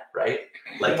 Yeah. Right?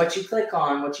 Like what you click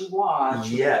on, what you watch.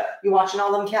 Yeah. You're watching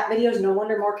all them cat videos, no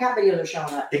wonder more cat videos are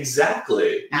showing up.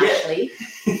 Exactly. Ashley.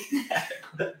 Yeah.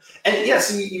 And yeah,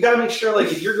 so you got to make sure,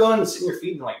 like, if you're going to sit in your feed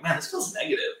and you're like, man, this feels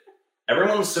negative.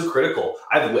 Everyone was so critical.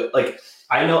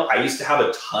 I know I used to have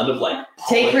a ton of like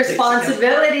take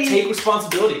responsibility. Take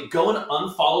responsibility. Go and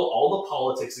unfollow all the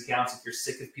politics accounts if you're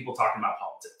sick of people talking about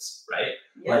politics, right?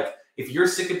 Yeah. Like if you're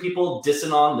sick of people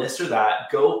dissing on this or that,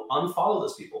 go unfollow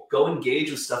those people. Go engage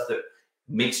with stuff that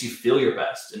makes you feel your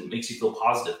best and makes you feel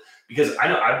positive. Because I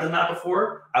know I've done that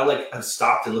before. Have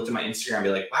stopped and looked at my Instagram and be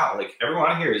like, wow, like everyone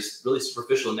on here is really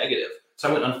superficial and negative. So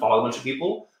I went and unfollowed a bunch of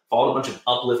people, followed a bunch of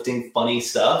uplifting, funny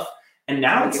stuff. And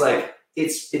now it's like,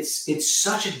 it's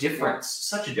such a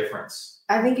difference,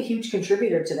 I think a huge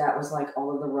contributor to that was like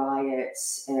all of the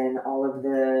riots and all of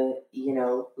the,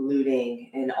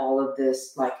 looting and all of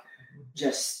this, like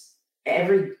just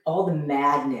all the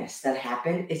madness that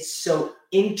happened. It's so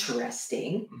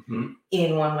interesting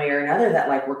in one way or another that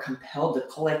like we're compelled to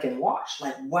click and watch.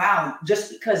 Like, wow,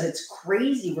 just because it's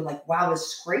crazy, we're like, wow, this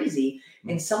is crazy.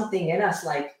 And something in us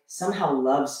like somehow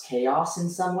loves chaos in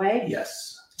some way.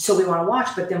 Yes. So we want to watch,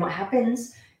 but then what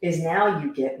happens is now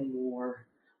you get more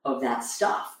of that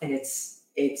stuff, and it's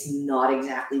not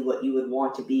exactly what you would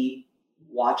want to be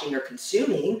watching or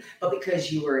consuming, but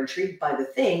because you were intrigued by the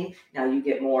thing, now you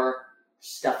get more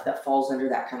stuff that falls under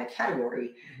that kind of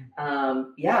category. A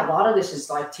lot of this is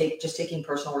like taking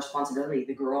personal responsibility.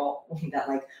 The girl that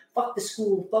like, fuck the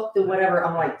school, fuck the whatever.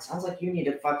 I'm like, sounds like you need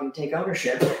to fucking take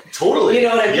ownership. Totally. You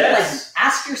know what I mean? Yes. Like,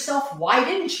 ask yourself, why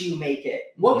didn't you make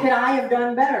it? What could I have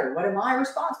done better? What am I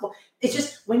responsible? It's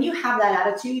just when you have that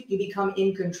attitude, you become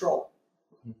in control.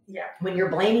 Yeah. When you're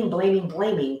blaming,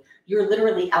 you're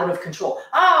literally out of control.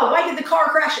 Oh, why did the car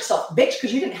crash itself? Bitch,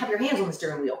 because you didn't have your hands on the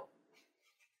steering wheel.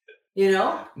 Get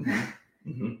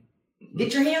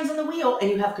your hands on the wheel and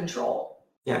you have control.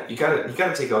 Yeah, you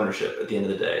gotta take ownership at the end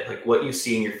of the day. Like what you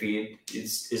see in your feed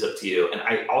is up to you. And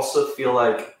I also feel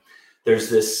like there's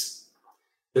this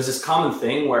common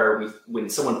thing where when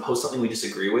someone posts something we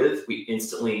disagree with, we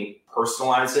instantly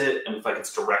personalize it and we feel like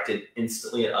it's directed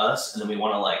instantly at us, and then we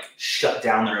want to like shut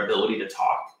down their ability to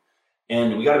talk.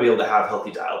 And we got to be able to have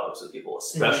healthy dialogues with people,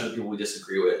 especially the people we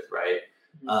disagree with, right?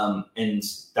 And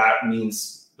that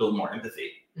means build more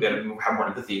empathy. We got to have more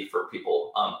empathy for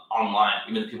people online,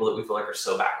 even the people that we feel like are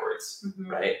so backwards,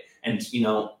 right? And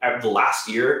the last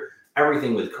year,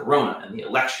 everything with Corona and the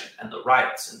election and the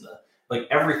riots and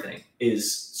everything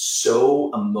is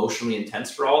so emotionally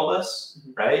intense for all of us,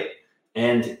 right?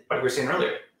 And like we were saying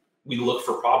earlier, we look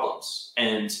for problems,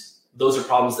 and those are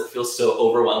problems that feel so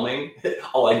overwhelming.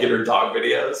 All I get are dog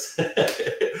videos.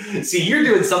 See, you're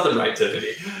doing something right,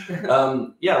 Tiffany.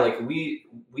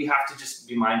 We have to just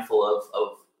be mindful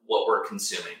of what we're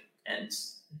consuming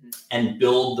and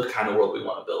build the kind of world we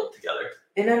want to build together.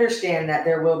 And understand that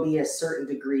there will be a certain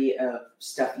degree of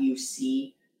stuff you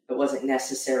see that wasn't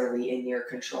necessarily in your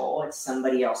control. It's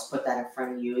somebody else put that in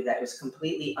front of you that was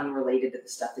completely unrelated to the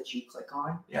stuff that you click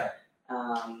on. Yeah.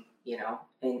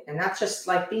 And that's just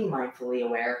like being mindfully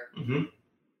aware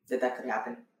that could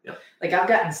happen. Yeah. Like I've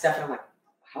gotten stuff and I'm like,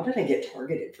 how did I get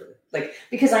targeted for this? Like,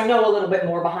 because I know a little bit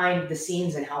more behind the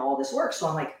scenes and how all this works. So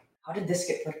I'm like, how did this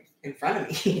get put in front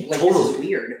of me? Like, totally. This is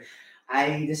weird.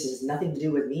 This has nothing to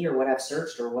do with me or what I've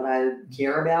searched or what I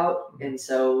care about. And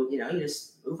so, you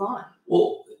just move on.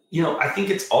 Well, I think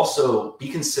it's also be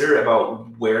considerate about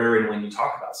where and when you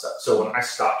talk about stuff. So when I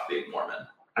stopped being Mormon,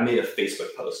 I made a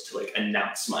Facebook post to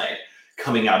announce my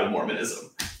coming out of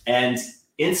Mormonism. And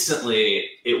instantly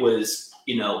it was,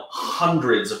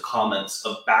 hundreds of comments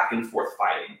of back and forth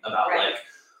fighting about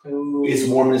is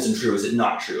Mormonism true? Is it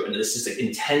not true? And it's just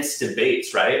intense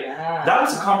debates, right? Yeah. That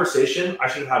was a conversation I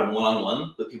should have had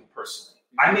one-on-one with people personally.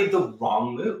 I made the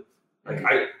wrong move.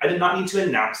 I did not need to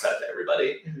announce that to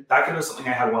everybody. That could have been something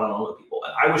I had one-on-one with people.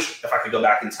 And I wish if I could go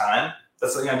back in time,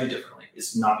 that's something I'd do differently,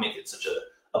 is not make it such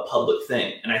a public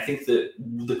thing. And I think that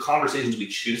the conversations we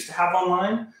choose to have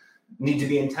online need to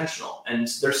be intentional. And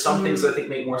there's some things that I think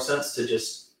make more sense to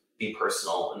just be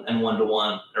personal and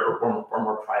one-to-one or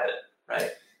more private,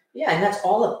 right? Yeah, and that's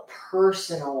all a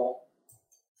personal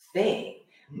thing.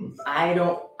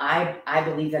 I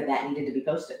believe that needed to be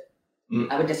posted.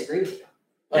 I would disagree with you.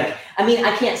 Yeah. I mean,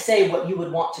 I can't say what you would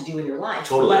want to do in your life,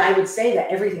 Totally. but I would say that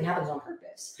everything happens on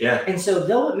purpose. Yeah. And so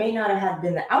though it may not have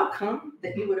been the outcome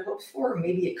that you would have hoped for,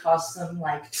 maybe it caused some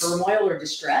like turmoil or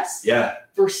distress. Yeah.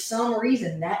 For some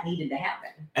reason that needed to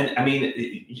happen. And I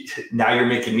mean, now you're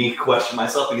making me question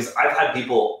myself, because I've had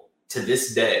people to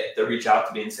this day that reach out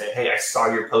to me and say, hey, I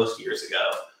saw your post years ago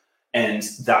and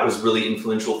that was really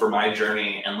influential for my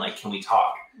journey, and like, can we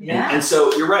talk? Yeah. And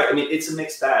so you're right. I mean, it's a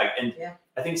mixed bag. And yeah.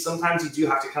 I think sometimes you do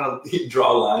have to kind of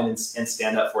draw a line and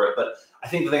stand up for it. But I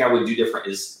think the thing I would do different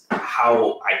is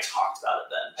how I talked about it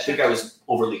then. I think I was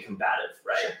overly combative,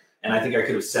 right? Sure. And I think I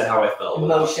could have said how I felt.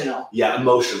 Emotional.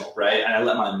 Emotional, right? And I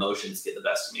let my emotions get the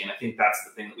best of me. And I think that's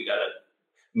the thing that we got to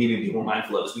maybe be more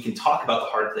mindful of, is we can talk about the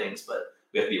hard things, but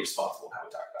we have to be responsible in how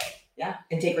we talk about it. Yeah,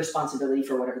 and take responsibility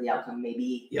for whatever the outcome may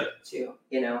be, too,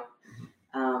 you know?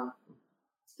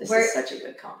 This is such a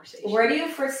good conversation. Where do you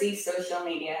foresee social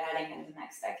media heading in the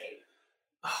next decade?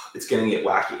 It's going to get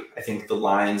wacky. I think the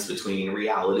lines between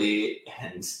reality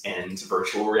and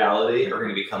virtual reality are going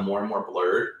to become more and more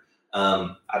blurred.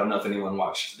 I don't know if anyone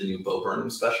watched the new Bo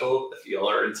Burnham special. If y'all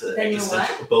are into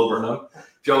existential, Bo Burnham,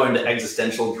 if y'all are into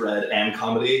existential dread and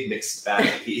comedy, mixed bag.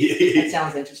 That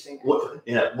sounds interesting.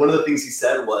 One of the things he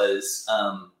said was,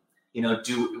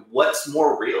 what's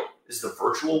more real? Is the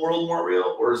virtual world more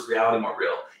real, or is reality more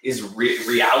real? Is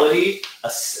reality a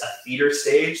theater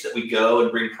stage that we go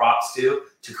and bring props to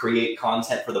create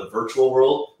content for the virtual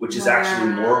world, which is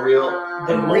actually more real?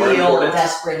 The real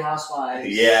Desperate Housewives.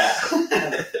 Yeah.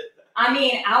 I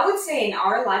mean, I would say in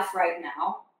our life right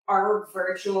now, our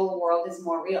virtual world is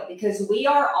more real, because we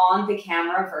are on the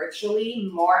camera virtually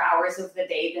more hours of the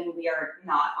day than we are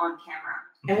not on camera.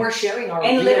 And we're sharing our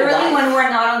And literally life. when we're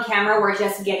not on camera, we're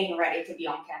just getting ready to be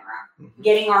on camera.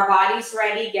 Getting our bodies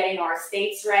ready, getting our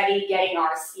states ready, getting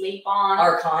our sleep on.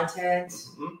 Our content.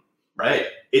 Right.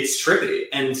 It's trippy.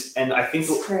 And I think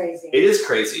it's crazy. It is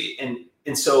crazy.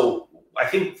 And so I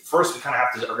think first we kind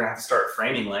of are going to have to start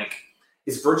framing, like,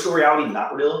 is virtual reality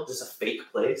not real? Is this a fake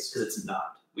place? Because it's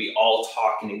not. We all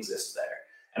talk and exist there.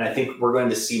 And I think we're going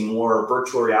to see more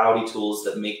virtual reality tools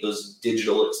that make those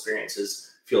digital experiences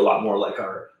feel a lot more like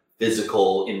our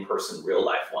physical, in-person,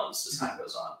 real-life ones as time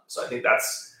goes on. So I think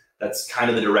that's kind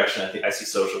of the direction I think I see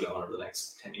social going over the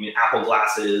next 10 years. I mean, Apple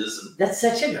glasses. That's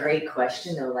such a great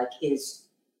question, though. Like, is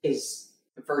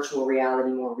virtual reality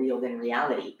more real than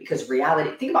reality? Because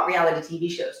reality, think about reality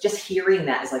TV shows. Just hearing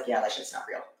that is like, yeah, that shit's not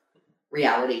real.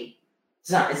 Reality,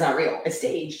 it's not real. It's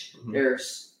staged.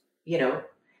 There's,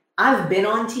 I've been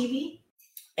on TV,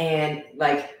 and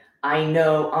like, I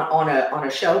know on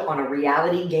a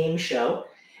reality game show,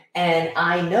 and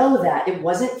I know that it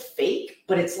wasn't fake,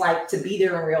 but it's like to be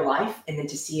there in real life and then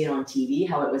to see it on TV,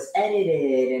 how it was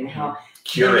edited and how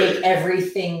they make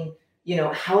everything,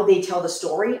 how they tell the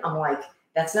story. I'm like,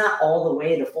 that's not all the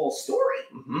way the full story,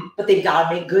 but they've got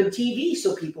to make good TV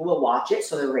so people will watch it,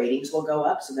 so their ratings will go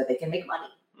up so that they can make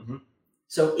money.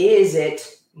 So is it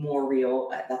more real?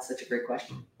 That's such a great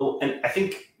question. Well, and I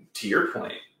think to your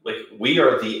point, like, we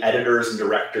are the editors and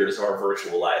directors of our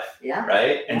virtual life,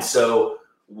 right? And so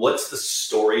what's the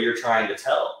story you're trying to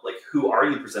tell? Like, who are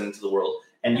you presenting to the world?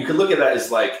 And you can look at that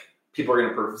as like, people are going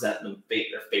to present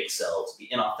their fake selves, be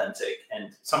inauthentic.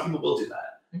 And some people will do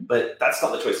that, but that's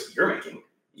not the choice you're making.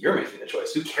 You're making the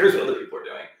choice. Who cares what other people are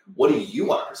doing? What do you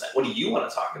want to present? What do you want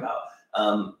to talk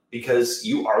about? Because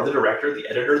you are the director, the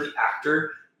editor, the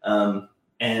actor.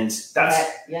 And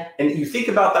that's, and you think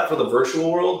about that for the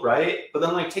virtual world, right? But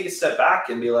then like, take a step back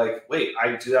and be like, wait,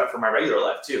 I do that for my regular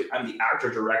life too. I'm the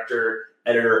actor, director,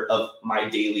 editor of my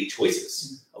daily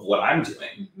choices of what I'm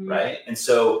doing, right? And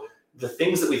so the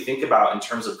things that we think about in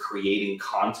terms of creating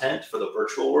content for the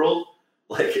virtual world,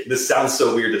 like, this sounds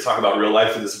so weird to talk about real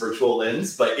life through this virtual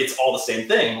lens, but it's all the same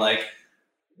thing. Like,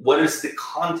 what is the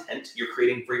content you're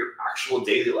creating for your actual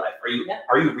daily life?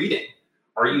 Are you reading?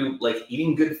 Are you like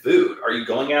eating good food? Are you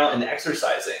going out and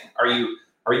exercising? Are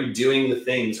you doing the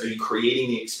things? Are you creating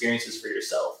the experiences for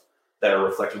yourself that are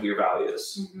reflective of your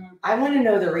values? I want to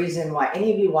know the reason why.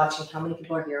 Any of you watching, how many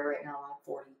people are here right now? Like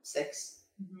 46.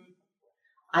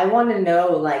 I want to know,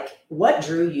 like, what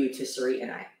drew you to Sarit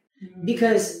and I?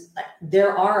 Because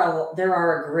there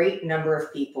are a great number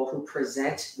of people who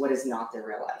present what is not their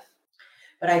real life.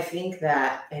 But I think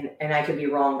that, and I could be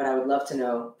wrong, but I would love to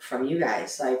know from you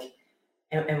guys, like,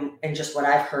 and just what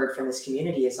I've heard from this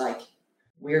community is like,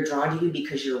 we're drawn to you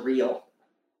because you're real.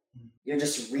 You're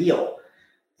just real.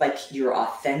 Like, you're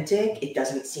authentic. It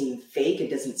doesn't seem fake. It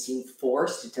doesn't seem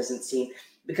forced. It doesn't seem,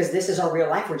 because this is our real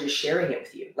life. We're just sharing it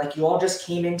with you. Like, you all just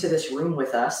came into this room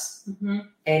with us.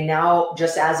 And now,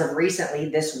 just as of recently,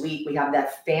 this week, we have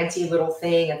that fancy little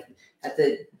thing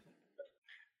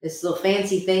this little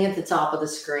fancy thing at the top of the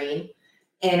screen.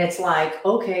 And it's like,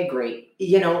 okay, great.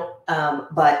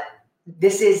 But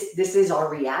this is our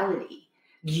reality.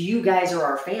 You guys are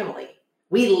our family.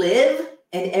 We live,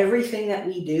 and everything that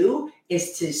we do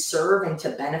is to serve and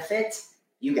to benefit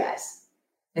you guys.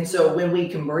 And so when we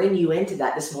can bring you into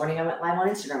that, this morning I went live on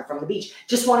Instagram from the beach.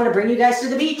 Just wanted to bring you guys to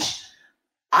the beach.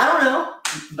 I don't know,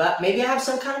 but maybe I have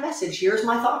some kind of message. Here's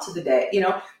my thoughts of the day,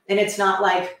 and it's not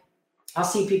like I'll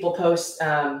see people post,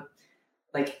 Alan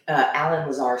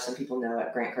Lazar, some people know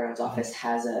at Grant Cardone's office,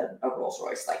 has a Rolls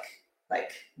Royce,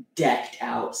 like decked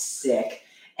out, sick.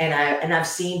 And I've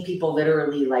seen people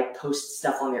literally like post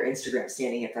stuff on their Instagram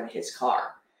standing in front of his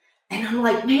car. And I'm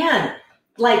like, man,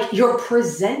 like, you're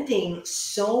presenting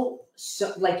so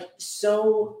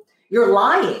you're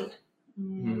lying.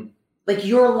 Mm-hmm. Like,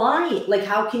 you're lying. Like,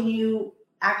 how can you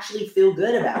actually feel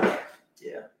good about it?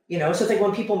 Yeah. So it's like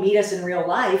when people meet us in real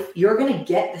life, you're going to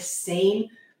get the same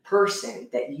person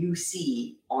that you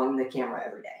see on the camera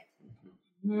every day.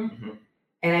 Mm-hmm.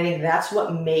 And I think that's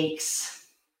what makes,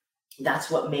 and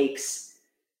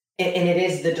it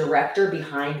is the director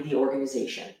behind the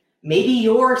organization. Maybe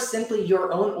you're simply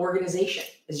your own organization.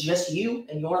 It's just you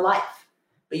and your life,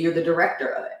 but you're the director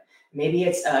of it. Maybe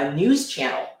it's a news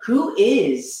channel. Who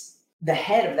is the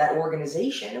head of that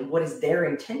organization, and what is their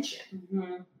intention?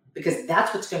 Because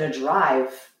that's what's going to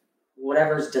drive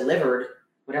whatever's delivered,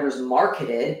 whatever's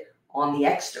marketed on the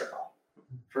external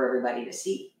for everybody to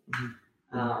see.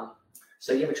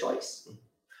 So you have a choice.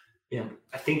 Yeah,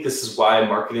 I think this is why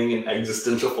marketing and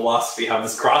existential philosophy have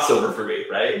this crossover for me,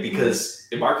 right? Because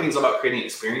marketing is about creating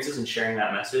experiences and sharing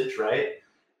that message, right?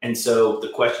 And so the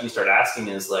question you start asking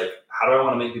is like, how do I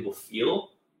want to make people feel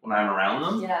when I'm around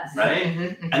them? Yes.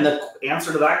 Right? And the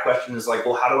answer to that question is like,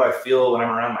 well, how do I feel when I'm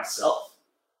around myself?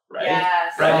 Right?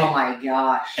 Yes. Right? Oh my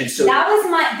gosh. And so that was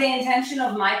the intention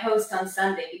of my post on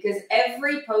Sunday, because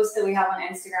every post that we have on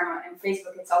Instagram and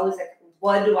Facebook, it's always like,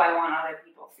 what do I want other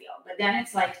people to feel? But then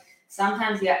it's like,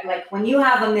 sometimes, like when you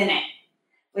have a minute,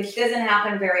 which doesn't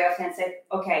happen very often, it's like,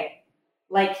 okay,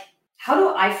 like, how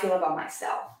do I feel about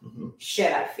myself?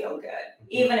 Should I feel good?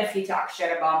 Even if you talk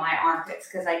shit about my armpits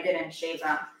because I didn't shave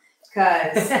them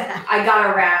because I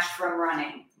got a rash from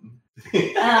running.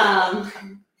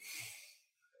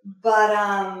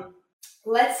 But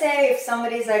let's say if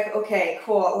somebody's like, okay,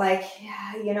 cool, like,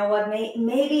 yeah, you know what,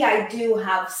 maybe I do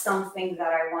have something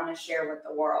that I want to share with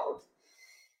the world.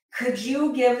 Could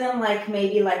you give them like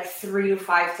maybe like 3 to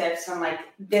 5 tips on like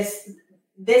this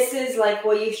is like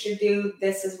what you should do,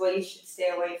 this is what you should stay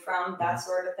away from, that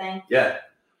sort of thing? Yeah.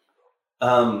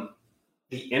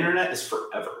 The internet is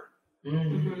forever.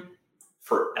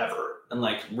 Forever. And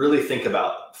like really think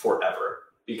about forever,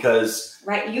 because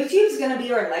right, YouTube's gonna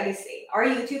be our legacy. Our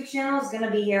YouTube channel is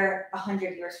gonna be here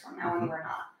 100 years from now when we're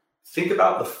not. Think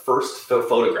about the first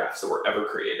photographs that were ever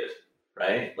created,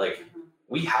 right? Like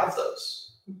we have those.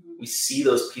 We see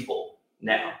those people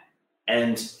now.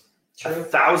 And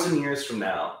 1,000 years from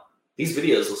now, these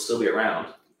videos will still be around.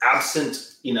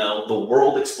 Absent, the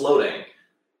world exploding,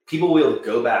 people will be able to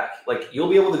go back. Like you'll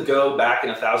be able to go back in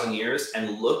 1,000 years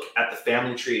and look at the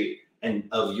family tree and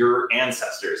of your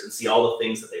ancestors and see all the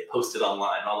things that they posted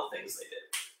online, all the things they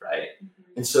did, right?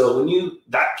 And so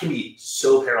that can be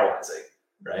so paralyzing,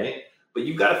 right? But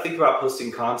you've got to think about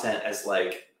posting content as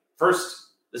like, first,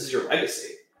 this is your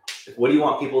legacy. Like, what do you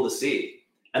want people to see?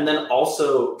 And then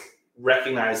also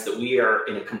recognize that we are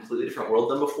in a completely different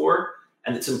world than before,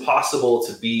 and it's impossible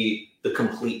to be the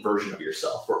complete version of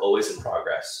yourself. We're always in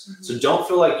progress. So don't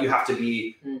feel like you have to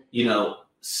be,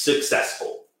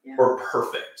 successful or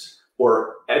perfect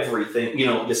or everything,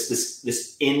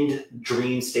 this end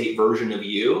dream state version of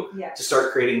you to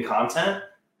start creating content.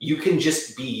 You can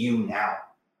just be you now,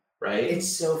 right? It's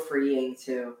so freeing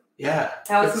too. Yeah.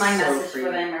 That was It's my so message freeing.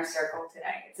 for the inner circle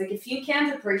today. It's like, if you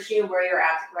can't appreciate where you're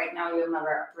at right now, you'll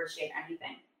never appreciate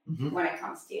anything when it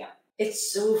comes to you.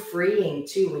 It's so freeing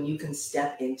too when you can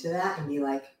step into that and be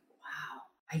like, wow,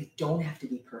 I don't have to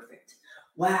be perfect.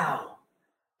 Wow,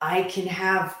 I can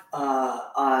have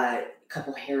a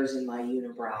couple hairs in my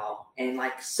unibrow and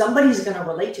like somebody's going to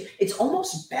relate to. It's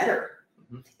almost better.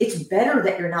 It's better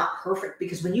that you're not perfect,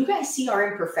 because when you guys see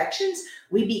our imperfections,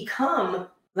 we become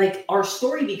like, our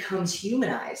story becomes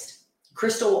humanized.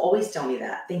 Crystal will always tell me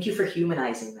that. Thank you for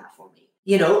humanizing that for me.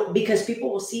 Because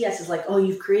people will see us as like, oh,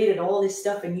 you've created all this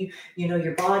stuff and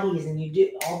your bodies and you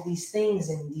do all these things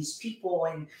and these people.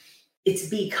 And it's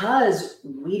because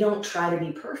we don't try to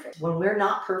be perfect. When we're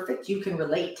not perfect, you can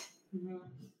relate.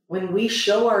 When we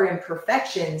show our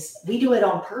imperfections, we do it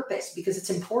on purpose because it's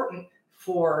important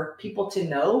for people to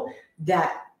know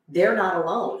that they're not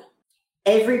alone.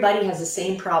 Everybody has the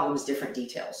same problems, different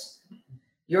details.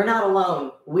 You're not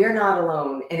alone. We're not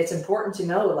alone. And it's important to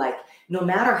know, like, no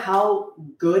matter how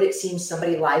good it seems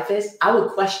somebody's life is, I would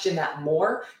question that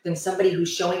more than somebody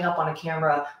who's showing up on a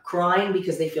camera crying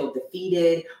because they feel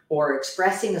defeated or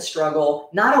expressing a struggle,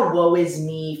 not a woe is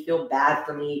me, feel bad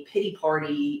for me, pity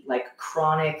party, like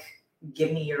chronic,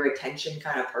 give me your attention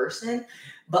kind of person,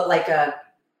 but like a,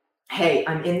 hey,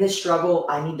 I'm in this struggle.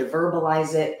 I need to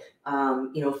verbalize it.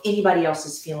 If anybody else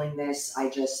is feeling this, I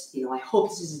just, I hope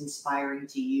this is inspiring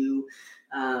to you,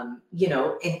 and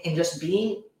just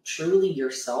being truly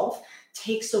yourself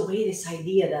takes away this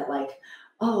idea that like,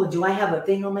 oh, do I have a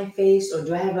thing on my face or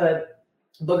do I have a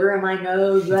booger in my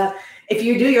nose? If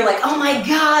you do, you're like, oh my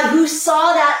God, who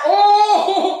saw that?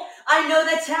 Oh, I know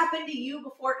that's happened to you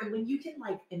before. And when you can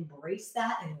like embrace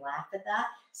that and laugh at that,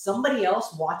 somebody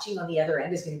else watching on the other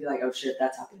end is going to be like, oh shit,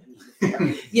 that's happened to me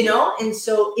before, And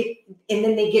so and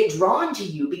then they get drawn to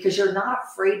you because you're not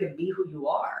afraid to be who you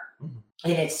are.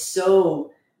 And it's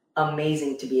so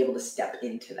amazing to be able to step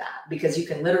into that because you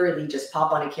can literally just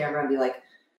pop on a camera and be like,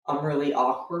 I'm really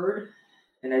awkward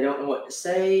and I don't know what to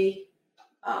say.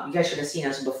 You guys should have seen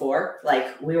us before.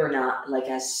 Like we were not like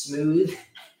as smooth.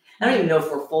 I don't even know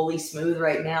if we're fully smooth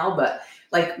right now, but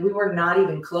like we were not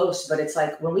even close. But it's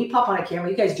like when we pop on a camera,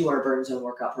 you guys do our burn zone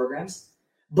workout programs.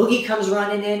 Boogie comes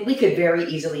running in. We could very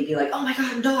easily be like, oh my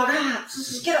God, dog,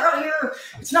 get out of here.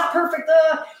 It's not perfect.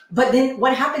 But then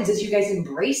what happens is you guys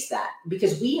embrace that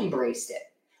because we embraced it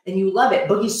and you love it.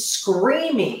 Boogie's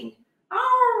screaming, ow,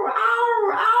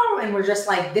 ow, ow. And we're just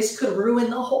like, this could ruin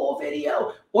the whole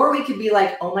video. Or we could be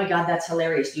like, oh my God, that's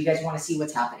hilarious. Do you guys want to see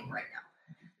what's happening right now?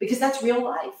 Because that's real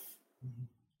life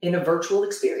in a virtual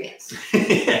experience.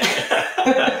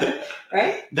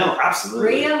 Right? No,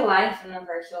 absolutely. Real life in a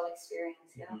virtual experience,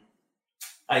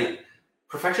 yeah.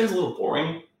 Perfection's a little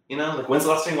boring, Like when's the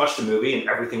last time you watched a movie and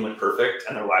everything went perfect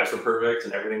and their lives were perfect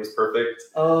and everything was perfect?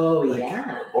 Oh,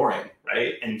 yeah. Boring,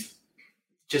 right? And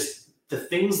just the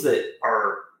things that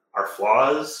are our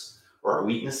flaws or our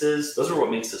weaknesses, those are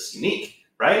what makes us unique,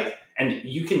 right? And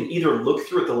you can either look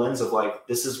through it the lens of like,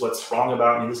 this is what's wrong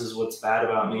about me, this is what's bad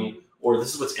about me, or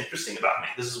this is what's interesting about me,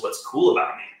 this is what's cool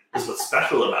about me, this is what's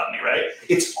special about me, right?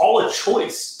 It's all a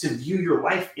choice to view your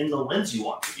life in the lens you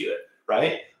want to view it,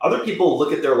 right? Other people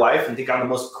look at their life and think I'm the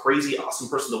most crazy, awesome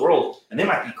person in the world, and they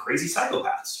might be crazy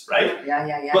psychopaths, right?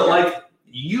 Yeah. But like,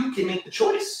 you can make the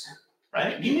choice,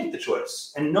 right? You make the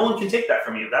choice, and no one can take that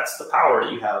from you. That's the power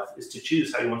that you have, is to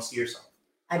choose how you want to see yourself.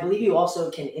 I believe you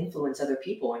also can influence other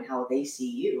people and how they see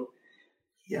you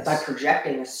by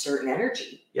projecting a certain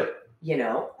energy. Yep.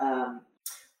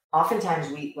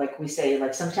 Oftentimes we say,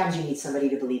 like, sometimes you need somebody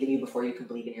to believe in you before you can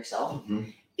believe in yourself. Mm-hmm.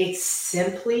 It's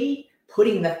simply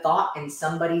putting the thought in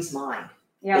somebody's mind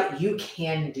that you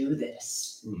can do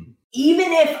this. Mm-hmm.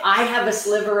 Even if I have a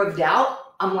sliver of doubt,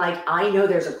 I'm like, I know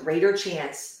there's a greater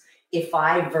chance if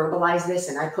I verbalize this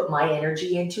and I put my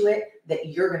energy into it, that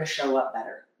you're going to show up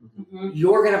better. Mm-hmm.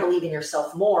 You're going to believe in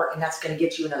yourself more, and that's going to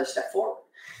get you another step forward.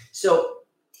 So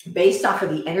based off of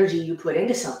the energy you put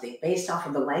into something, based off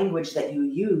of the language that you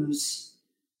use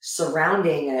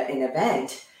surrounding an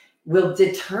event, will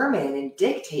determine and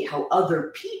dictate how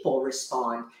other people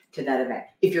respond to that event.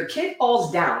 If your kid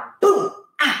falls down, boom,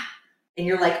 and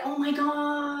you're like, oh my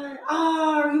God,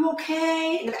 are you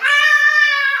okay? And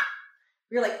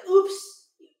you're like, oops,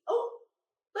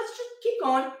 let's just keep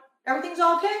going. Everything's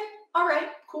all okay? All right,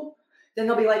 cool. Then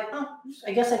they'll be like, oh,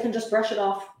 I guess I can just brush it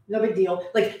off. No big deal.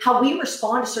 Like how we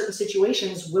respond to certain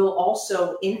situations will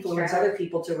also influence other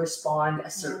people to respond a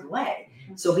certain way.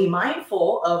 So be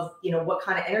mindful of, what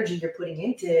kind of energy you're putting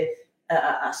into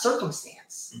a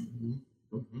circumstance.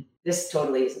 Mm-hmm. Mm-hmm. This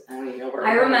totally is, I don't even know where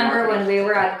I remember when we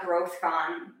were at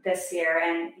GrowthCon this year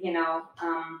and,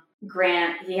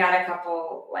 Grant, he had a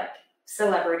couple like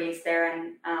celebrities there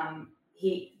and,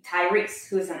 Tyrese,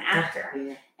 who's an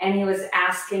actor, and he was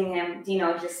asking him,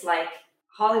 just like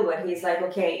Hollywood, he's like,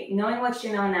 okay, knowing what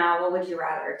you know now, what would you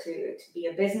rather, to be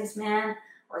a businessman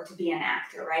or to be an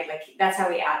actor, right? Like that's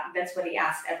what he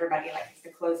asked everybody, like it's the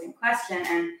closing question.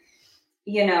 And,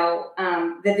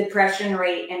 the depression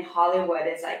rate in Hollywood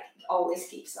is like always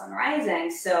keeps on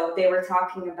rising. So they were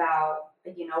talking about,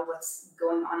 what's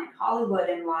going on in Hollywood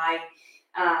and why,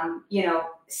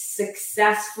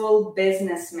 successful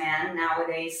businessmen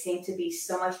nowadays seem to be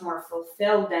so much more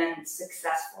fulfilled than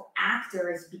successful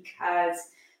actors, because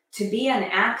to be an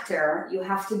actor, you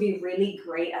have to be really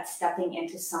great at stepping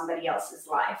into somebody else's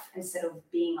life instead of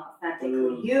being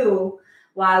authentically you,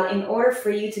 While in order for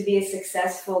you to be a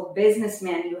successful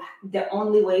businessman, the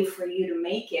only way for you to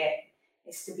make it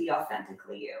is to be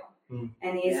authentically you.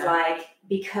 And he's like,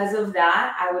 because of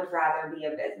that, I would rather be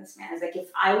a businessman. It's like, if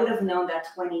I would have known that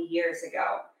 20 years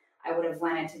ago, I would have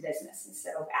went into business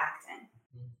instead of acting.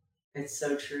 It's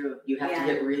so true. You have to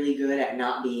get really good at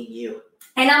not being you.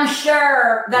 And I'm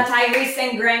sure that Tyrese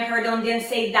and Grant Cardone didn't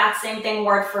say that same thing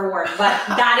word for word, but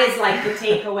that is like the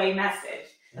takeaway message.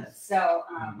 So,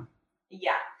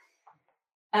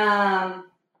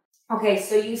 okay,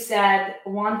 so you said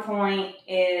one point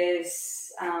is,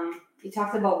 you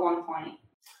talked about one point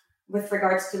with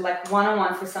regards to like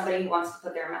one-on-one for somebody who wants to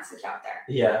put their message out there.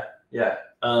 Yeah.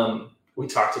 We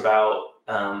talked about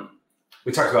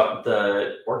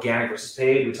the organic versus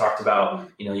paid. We talked about,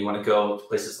 you want to go to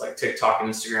places like TikTok and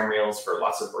Instagram Reels for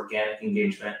lots of organic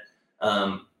engagement,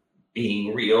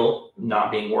 being real, not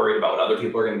being worried about what other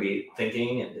people are going to be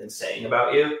thinking and saying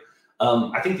about you.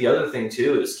 I think the other thing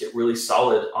too is get really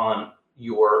solid on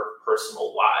your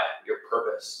personal why, your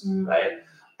purpose, right?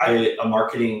 A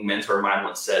marketing mentor of mine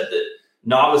once said that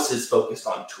novices focused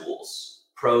on tools,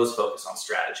 pros focus on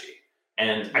strategy.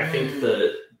 And I think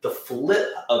the flip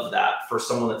of that for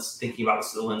someone that's thinking about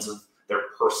this through the lens of their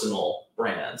personal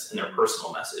brands and their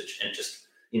personal message and just,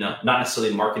 not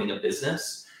necessarily marketing a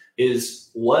business is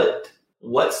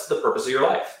what's the purpose of your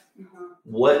life?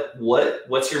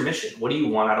 What's your mission? What do you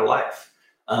want out of life?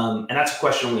 And that's a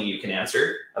question only you can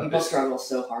answer. People struggle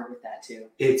so hard with that too.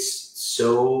 It's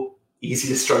so easy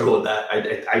to struggle with that.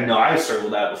 I know I've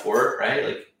struggled with that before,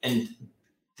 right? And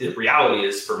the reality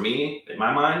is, for me, in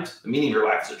my mind, the meaning of your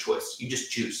life is a choice. You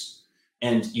just choose.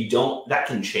 And that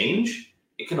can change.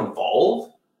 It can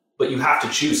evolve, but you have to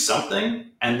choose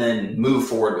something and then move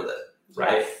forward with it,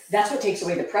 right? That's what takes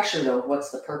away the pressure though.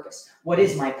 What's the purpose? What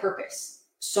is my purpose?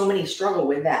 So many struggle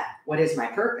with that. What is my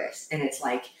purpose? And it's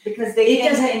like, because it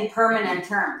doesn't in permanent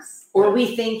terms. Or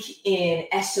we think in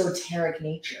esoteric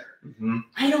nature.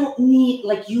 I don't need,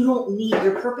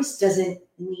 your purpose doesn't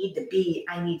need to be,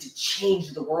 I need to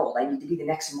change the world. I need to be the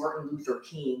next Martin Luther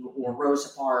King or Rosa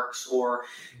Parks or,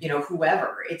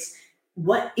 whoever.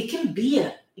 It can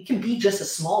be just a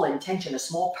small intention, a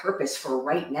small purpose for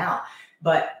right now.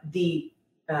 But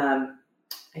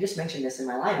I just mentioned this in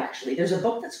my live, actually. There's a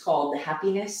book that's called The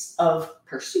Happiness of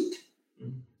Pursuit.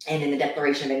 And in the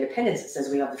Declaration of Independence, it says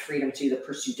we have the freedom to the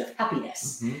pursuit of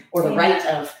happiness, or the right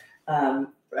of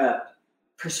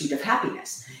pursuit of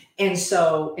happiness. And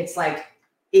so it's like,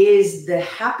 is the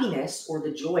happiness or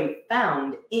the joy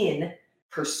found in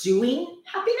pursuing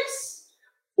happiness?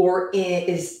 Or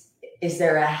is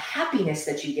there a happiness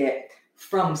that you get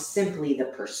from simply the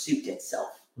pursuit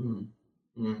itself?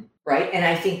 Right? And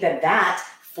I think that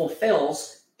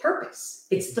fulfills purpose.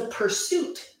 It's the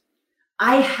pursuit.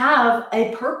 I have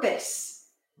a purpose.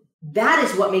 That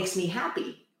is what makes me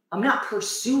happy. I'm not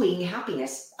pursuing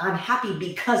happiness. I'm happy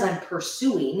because I'm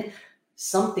pursuing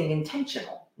something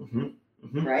intentional.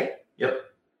 Right? Yep.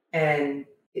 And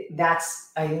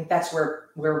I think that's where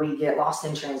we get lost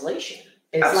in translation.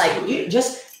 It's Absolutely. like, you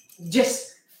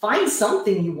just find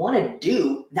something you want to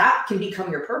do that can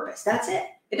become your purpose. That's it.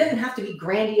 It doesn't have to be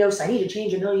grandiose. I need to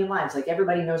change 1 million lives. Like,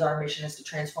 everybody knows our mission is to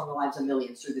transform the lives of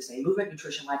millions through the same movement,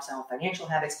 nutrition, lifestyle, and financial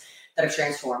habits that have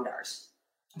transformed ours.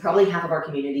 Probably half of our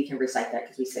community can recite that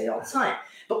because we say it all the time,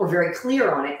 but we're very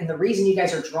clear on it. And the reason you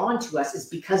guys are drawn to us is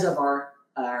because of our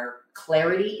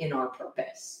clarity in our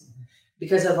purpose,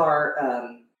 because of our,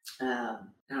 I don't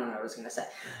know what I was going to say.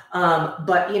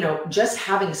 But, just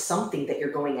having something that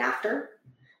you're going after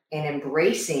and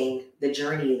embracing the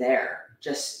journey there.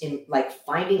 Just in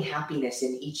finding happiness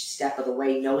in each step of the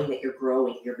way, knowing that you're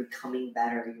growing, you're becoming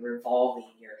better, you're evolving,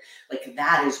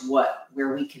 that is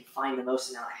where we can find the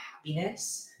most amount of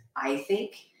happiness, I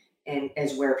think. And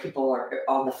as where people are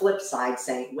on the flip side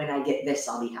saying, when I get this,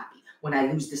 I'll be happy. When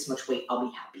I lose this much weight, I'll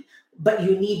be happy. But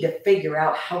you need to figure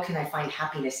out, how can I find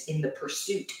happiness in the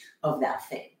pursuit of that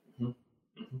thing?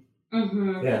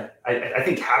 Yeah. I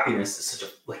think happiness is such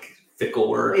a fickle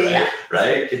word, right?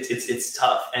 Right? It's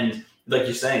tough. And like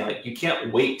you're saying, you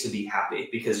can't wait to be happy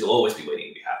because you'll always be waiting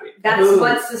to be happy. That's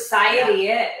what society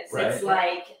is. Right. It's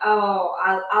like, oh,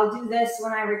 I'll do this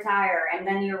when I retire, and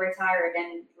then you're retired,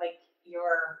 and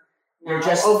you're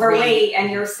just overweight and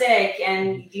you're sick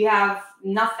and you have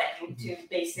nothing to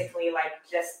basically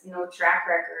just no track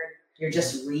record. You're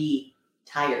just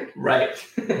retired. Right.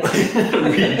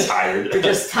 Retired. You're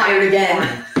just tired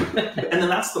again. And then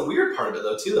that's the weird part of it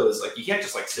though, is you can't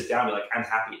just sit down and be I'm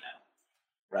happy now.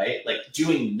 Right?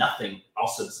 Doing nothing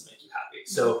also doesn't make you happy.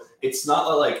 So it's not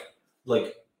like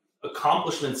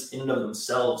accomplishments in and of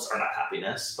themselves are not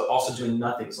happiness, but also doing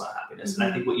nothing is not happiness. And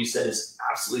I think what you said is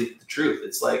absolutely the truth.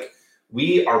 It's like,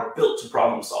 we are built to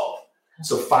problem solve.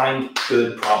 So find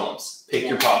good problems, pick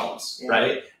your problems,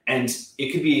 right? And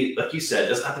it could be, like you said, it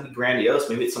doesn't have to be grandiose.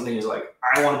 Maybe it's something is like,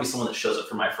 I want to be someone that shows up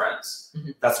for my friends.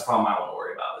 That's the problem I want to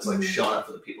worry about, is like showing up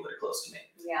for the people that are close to me.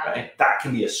 Right? That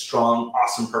can be a strong,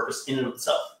 awesome purpose in and of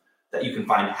itself that you can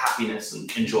find happiness and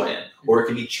joy in, or it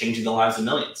can be changing the lives of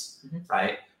millions,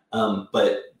 right?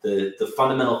 But the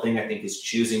fundamental thing, I think, is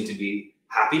choosing to be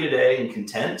happy today and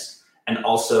content, and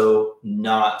also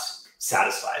not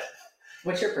satisfied.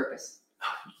 What's your purpose?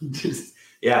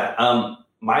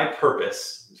 My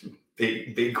purpose,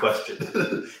 big question.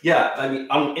 I mean,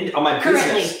 on my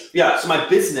Currently. business. So my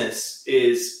business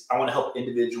is, I want to help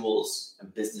individuals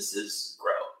and businesses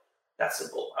grow. That's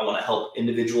simple. I want to help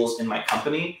individuals in my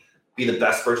company be the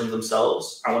best version of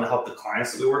themselves. I want to help the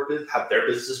clients that we work with have their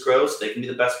businesses grow so they can be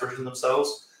the best version of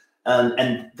themselves.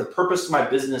 And the purpose of my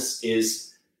business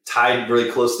is tied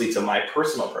really closely to my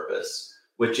personal purpose,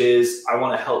 which is I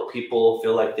want to help people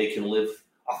feel like they can live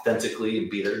authentically and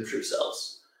be their true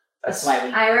selves. That's why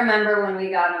I remember when we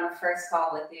got on the first call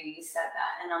with you, you said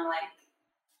that, and I'm like,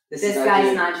 this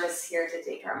guy's not just here to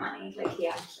take our money. Like, he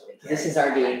actually cares. This is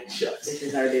our dude. Yes. This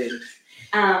is our dude.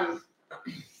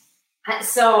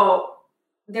 So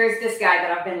there's this guy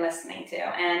that I've been listening to,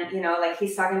 and like,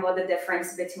 he's talking about the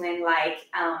difference between like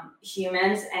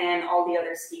humans and all the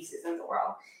other species in the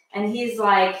world. And he's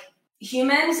like,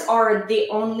 humans are the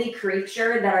only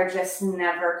creature that are just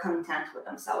never content with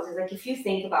themselves. It's like, if you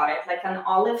think about it, like an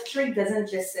olive tree doesn't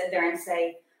just sit there and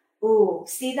say, ooh,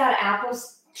 see that apple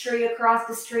tree across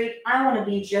the street? I want to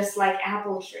be just like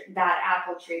that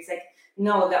apple tree. It's like,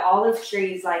 no, the olive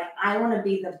tree is like, I want to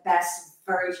be the best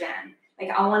version. Like,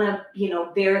 I want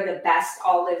to, bear the best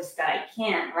olives that I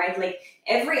can, right? Like,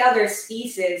 every other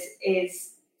species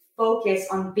is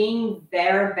focused on being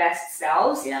their best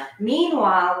selves. Yeah.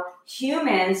 Meanwhile,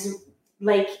 humans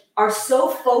like are so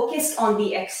focused on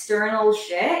the external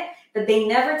shit that they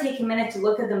never take a minute to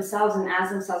look at themselves and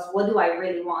ask themselves, what do I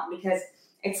really want? Because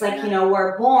it's like,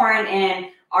 we're born and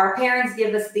our parents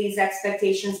give us these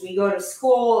expectations. We go to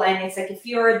school and it's like, if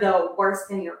you're the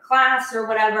worst in your class or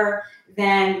whatever,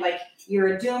 then like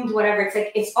you're doomed, whatever. It's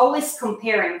like, it's always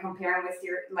comparing with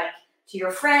your, like, to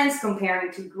your friends,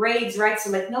 comparing to grades, right?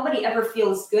 So like, nobody ever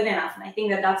feels good enough. And I think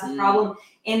that that's a problem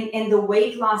in the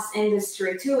weight loss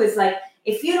industry too, is like,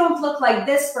 if you don't look like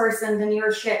this person, then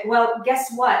you're shit. Well,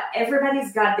 guess what?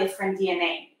 Everybody's got different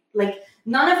DNA. Like,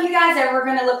 none of you guys are ever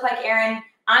going to look like Aaron.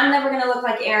 I'm never going to look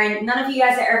like Aaron. None of you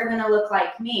guys are ever going to look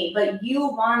like me. But you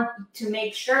want to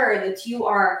make sure that you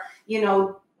are,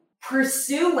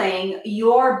 pursuing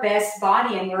your best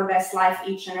body and your best life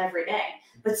each and every day.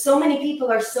 But so many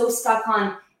people are so stuck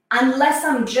on, unless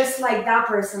I'm just like that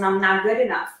person, I'm not good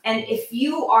enough. And if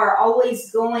you are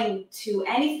always going to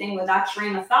anything with that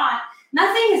train of thought,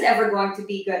 nothing is ever going to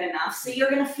be good enough. So you're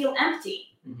going to feel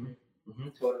empty.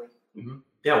 Totally.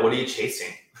 Yeah. What are you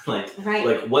chasing? Like,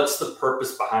 what's the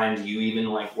purpose behind you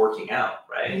even like working out?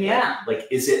 Right. Yeah. Like,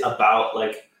 is it about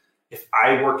like, if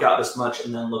I work out this much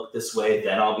and then look this way,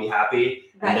 then I'll be happy.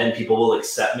 Right. And then people will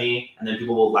accept me and then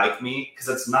people will like me. Cause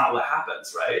that's not what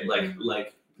happens. Right.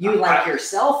 Like you like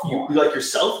yourself more. You like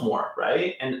yourself more.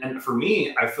 Right. And for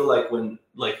me, I feel like when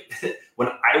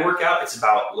I work out, it's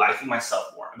about liking myself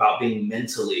more, about being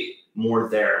mentally more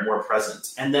there, more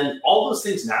present. And then all those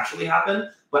things naturally happen,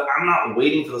 but I'm not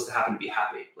waiting for those to happen to be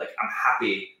happy. Like, I'm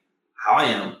happy how I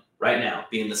am right now,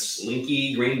 being the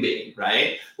slinky green bean,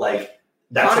 right? Like,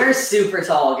 that's Connor's super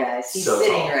tall, guys. He's so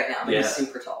sitting tall. right now, but he's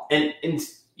super tall. And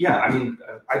yeah, I mean,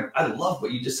 I love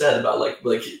what you just said about like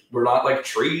we're not like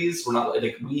trees. We're not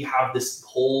like, we have this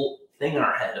whole thing in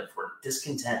our head of we're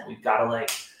discontent. We've got to like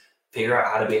figure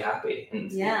out how to be happy. And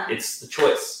it's the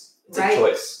choice. It's a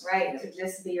choice. Right. To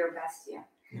just be your best you.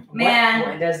 Man.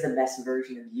 What does the best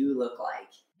version of you look like?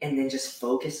 And then just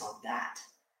focus on that.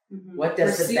 What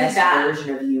does the best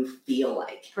version of you feel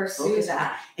like? Pursue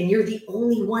that. And you're the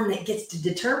only one that gets to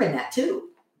determine that too.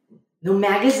 No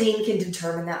magazine can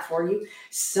determine that for you.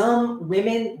 Some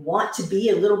women want to be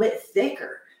a little bit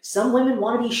thicker. Some women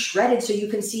want to be shredded so you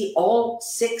can see all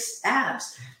 6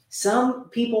 abs. Some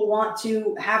people want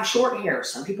to have short hair.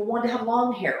 Some people want to have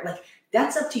long hair. Like,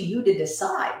 that's up to you to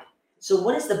decide. So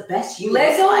what is the best you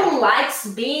Lizzo likes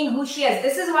being who she is.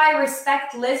 This is why I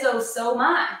respect Lizzo so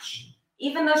much.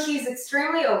 Even though she's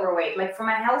extremely overweight, like from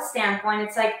a health standpoint,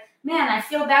 it's like, man, I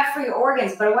feel bad for your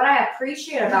organs. But what I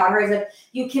appreciate about her is that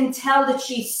you can tell that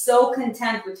she's so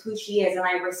content with who she is. And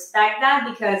I respect that,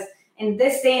 because in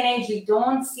this day and age, you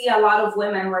don't see a lot of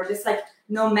women who are just like,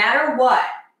 no matter what,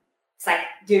 It's like,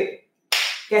 dude,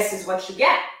 this is what you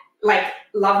get. Like,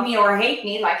 love me or hate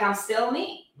me, like I'm still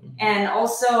me. And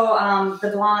also the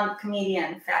blonde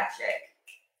comedian, fat chick.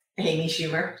 Amy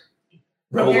Schumer.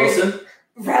 Rebel Wilson.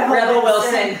 Rebel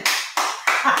Wilson.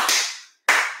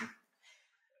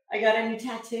 I got a new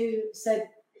tattoo. Said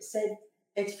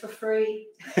it's for free.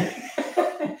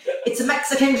 It's a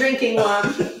Mexican drinking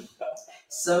one.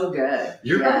 So good.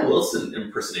 Your Rebel Wilson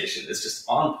impersonation is just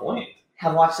on point.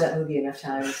 Have watched that movie enough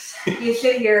times. You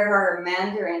should hear her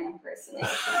Mandarin impersonation.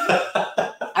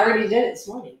 I already did it this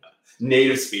morning.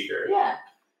 Native speaker. Yeah,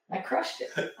 I crushed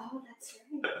it. Oh, that's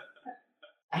right.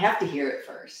 I have to hear it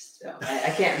first. So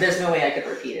I can't. There's no way I could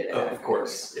repeat it. Oh, of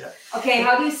course. Yeah. Okay,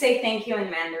 how do you say thank you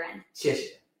in Mandarin? 谢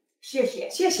谢. 谢谢.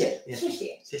 谢谢. 谢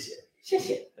谢. 谢谢. 谢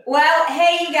谢. Well,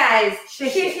 hey, you guys. 谢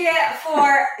谢. 谢谢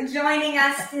for joining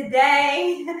us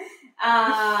today.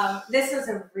 This was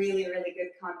a really, really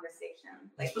good conversation.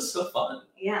 This was so fun.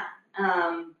 Yeah.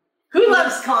 Who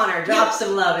loves Connor? Drop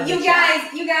some love in the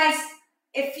chat. You guys,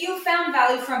 if you found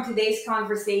value from today's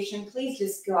conversation, please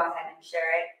just go ahead and share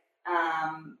it.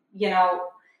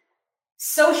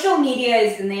 Social media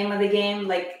is the name of the game.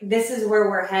 Like, this is where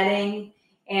we're heading.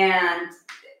 And,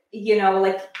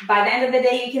 by the end of the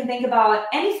day, you can think about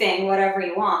anything, whatever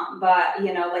you want. But,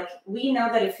 we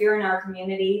know that if you're in our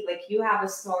community, you have a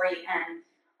story, and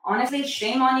honestly,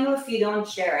 shame on you if you don't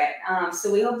share it.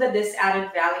 So we hope that this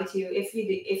added value to you. If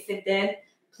it did,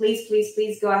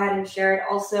 please go ahead and share it.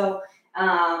 Also,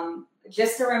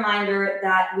 just a reminder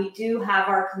that we do have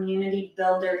our Community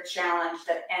Builder Challenge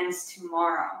that ends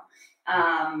tomorrow.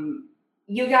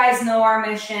 You guys know our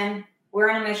mission. We're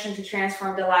on a mission to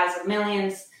transform the lives of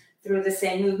millions through the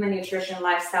same movement, nutrition,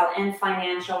 lifestyle, and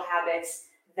financial habits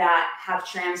that have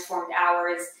transformed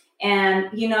ours. And,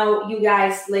 you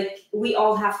guys, we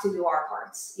all have to do our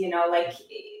parts.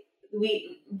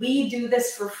 We do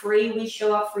this for free. We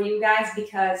show up for you guys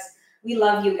because we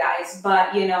love you guys.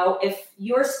 But, if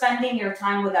you're spending your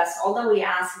time with us, all that we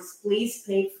ask is please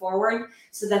pay it forward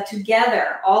so that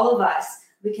together, all of us,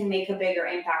 we can make a bigger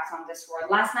impact on this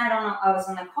world. Last night I was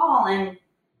on a call, and,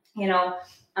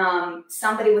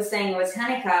 somebody was saying, it was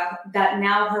Hanika, that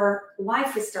now her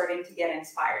wife is starting to get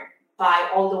inspired by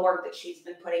all the work that she's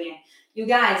been putting in. You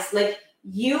guys,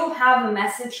 you have a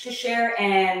message to share,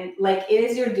 and it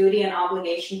is your duty and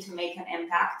obligation to make an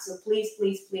impact. So please,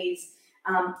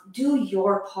 do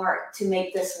your part to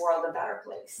make this world a better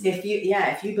place. If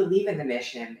you believe in the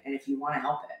mission and if you want to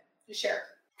help it, share it.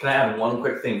 Can I add one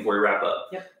quick thing before we wrap up?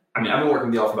 Yep. I mean, I've been working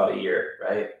with y'all for about a year,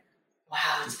 right?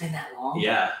 Wow, it's been that long.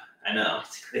 Yeah, I know.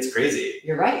 It's crazy.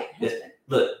 You're right.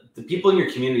 The people in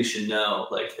your community should know,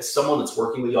 as someone that's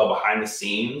working with y'all behind the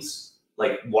scenes,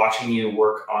 watching you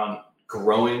work on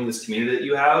growing this community that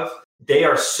you have, they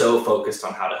are so focused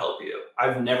on how to help you.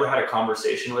 I've never had a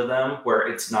conversation with them where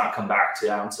it's not come back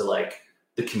down to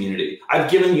the community.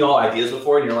 I've given y'all ideas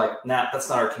before, and you're like, nah, that's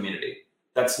not our community.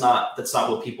 That's not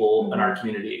what people in our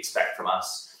community expect from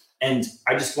us. And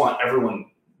I just want everyone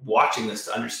watching this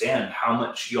to understand how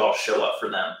much y'all show up for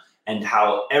them and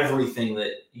how everything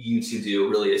that you two do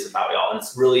really is about y'all. And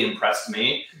it's really impressed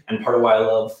me. And part of why I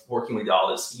love working with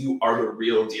y'all is you are the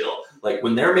real deal.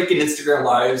 When they're making Instagram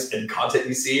lives and content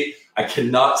you see, I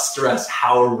cannot stress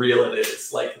how real it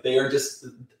is. They are just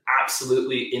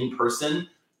absolutely in person,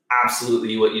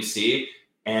 absolutely what you see.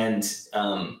 And it's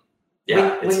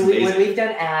amazing. When we've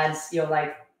done ads, you'll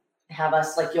have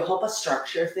us you'll help us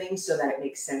structure things so that it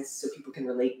makes sense, so people can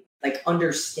relate,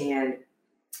 understand,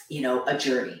 a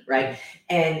journey, right?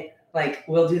 And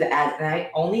we'll do the ad, and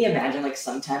I only imagine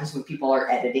sometimes when people are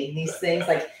editing these things,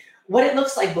 what it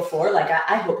looks like before.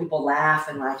 I hope people laugh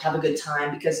and have a good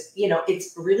time, because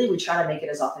it's really, we try to make it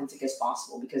as authentic as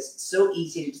possible, because it's so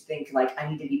easy to think I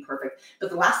need to be perfect. But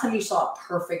the last time you saw a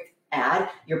perfect ad,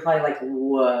 you're probably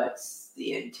what's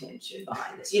the intention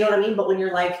behind this? You know what I mean? But when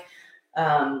you're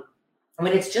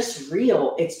when it's just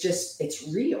real, it's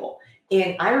real.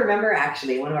 And I remember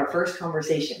actually one of our first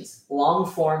conversations, long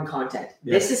form content.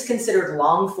 Yeah. This is considered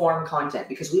long form content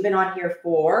because we've been on here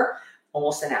for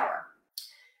almost an hour.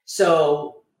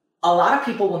 So a lot of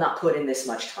people will not put in this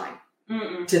much time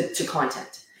to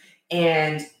content.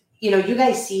 And you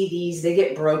guys see these, they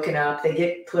get broken up, they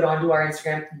get put onto our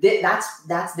Instagram.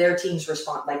 That's their team's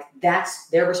response.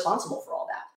 They're responsible for all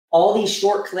that. All these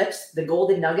short clips, the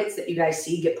golden nuggets that you guys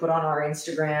see get put on our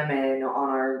Instagram and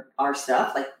on our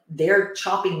stuff, they're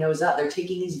chopping those up. They're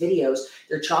taking these videos,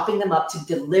 they're chopping them up to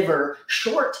deliver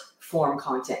short form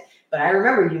content. But I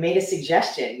remember you made a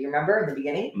suggestion. You remember in the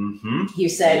beginning? Mm-hmm. You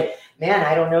said, man,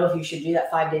 I don't know if you should do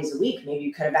that 5 days a week. Maybe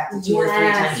you cut it back to 2 or 3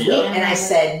 times a week. And I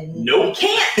said, no, we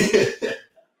can't.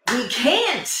 we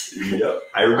can't. Yep,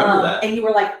 I remember that. And you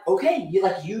were like, okay, you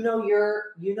know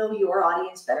your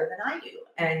audience better than I do,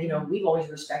 and we've always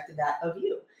respected that of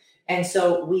you. And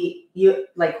so we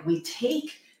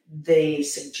take the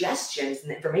suggestions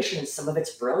and the information, and some of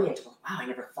it's brilliant. Wow, I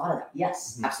never thought of that.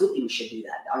 Yes, absolutely, we should do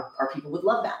that. Our people would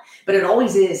love that. But it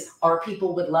always is, our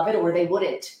people would love it or they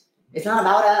wouldn't. It's not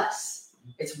about us.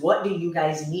 It's what do you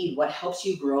guys need? What helps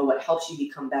you grow? What helps you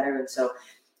become better? And so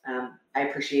I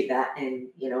appreciate that. And,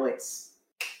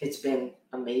 it's been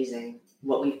amazing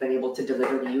what we've been able to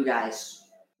deliver to you guys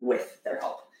with their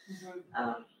help.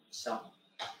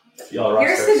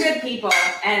 Here's to good people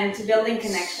and to building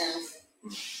connections.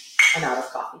 I'm out of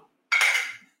coffee,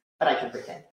 but I can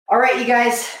pretend. All right, you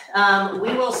guys,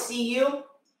 we will see you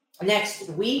next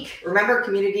week. Remember,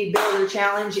 Community Builder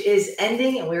Challenge is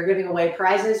ending, and we're giving away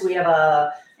prizes. We have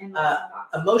a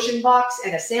motion box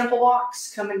and a sample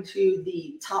box coming to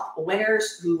the top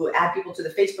winners who add people to the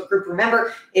Facebook group.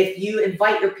 Remember, if you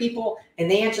invite your people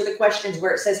and they answer the questions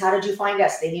where it says, how did you find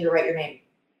us? They need to write your name.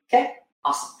 Okay?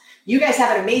 Awesome. You guys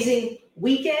have an amazing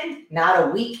weekend, not a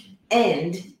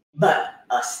weekend, but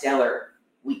a stellar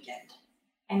weekend.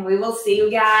 And we will see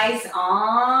you guys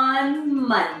on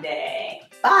Monday.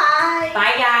 Bye.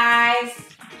 Bye, guys.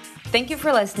 Thank you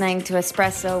for listening to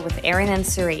Espresso with Erin and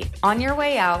Sarit. On your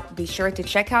way out, be sure to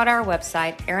check out our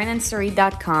website,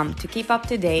 erinandsarit.com, to keep up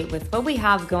to date with what we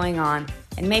have going on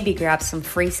and maybe grab some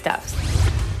free stuff.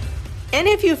 And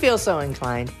if you feel so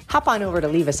inclined, hop on over to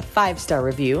leave us a 5-star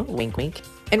review, wink, wink.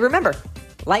 And remember,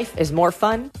 life is more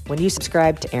fun when you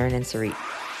subscribe to Erin and Sarit.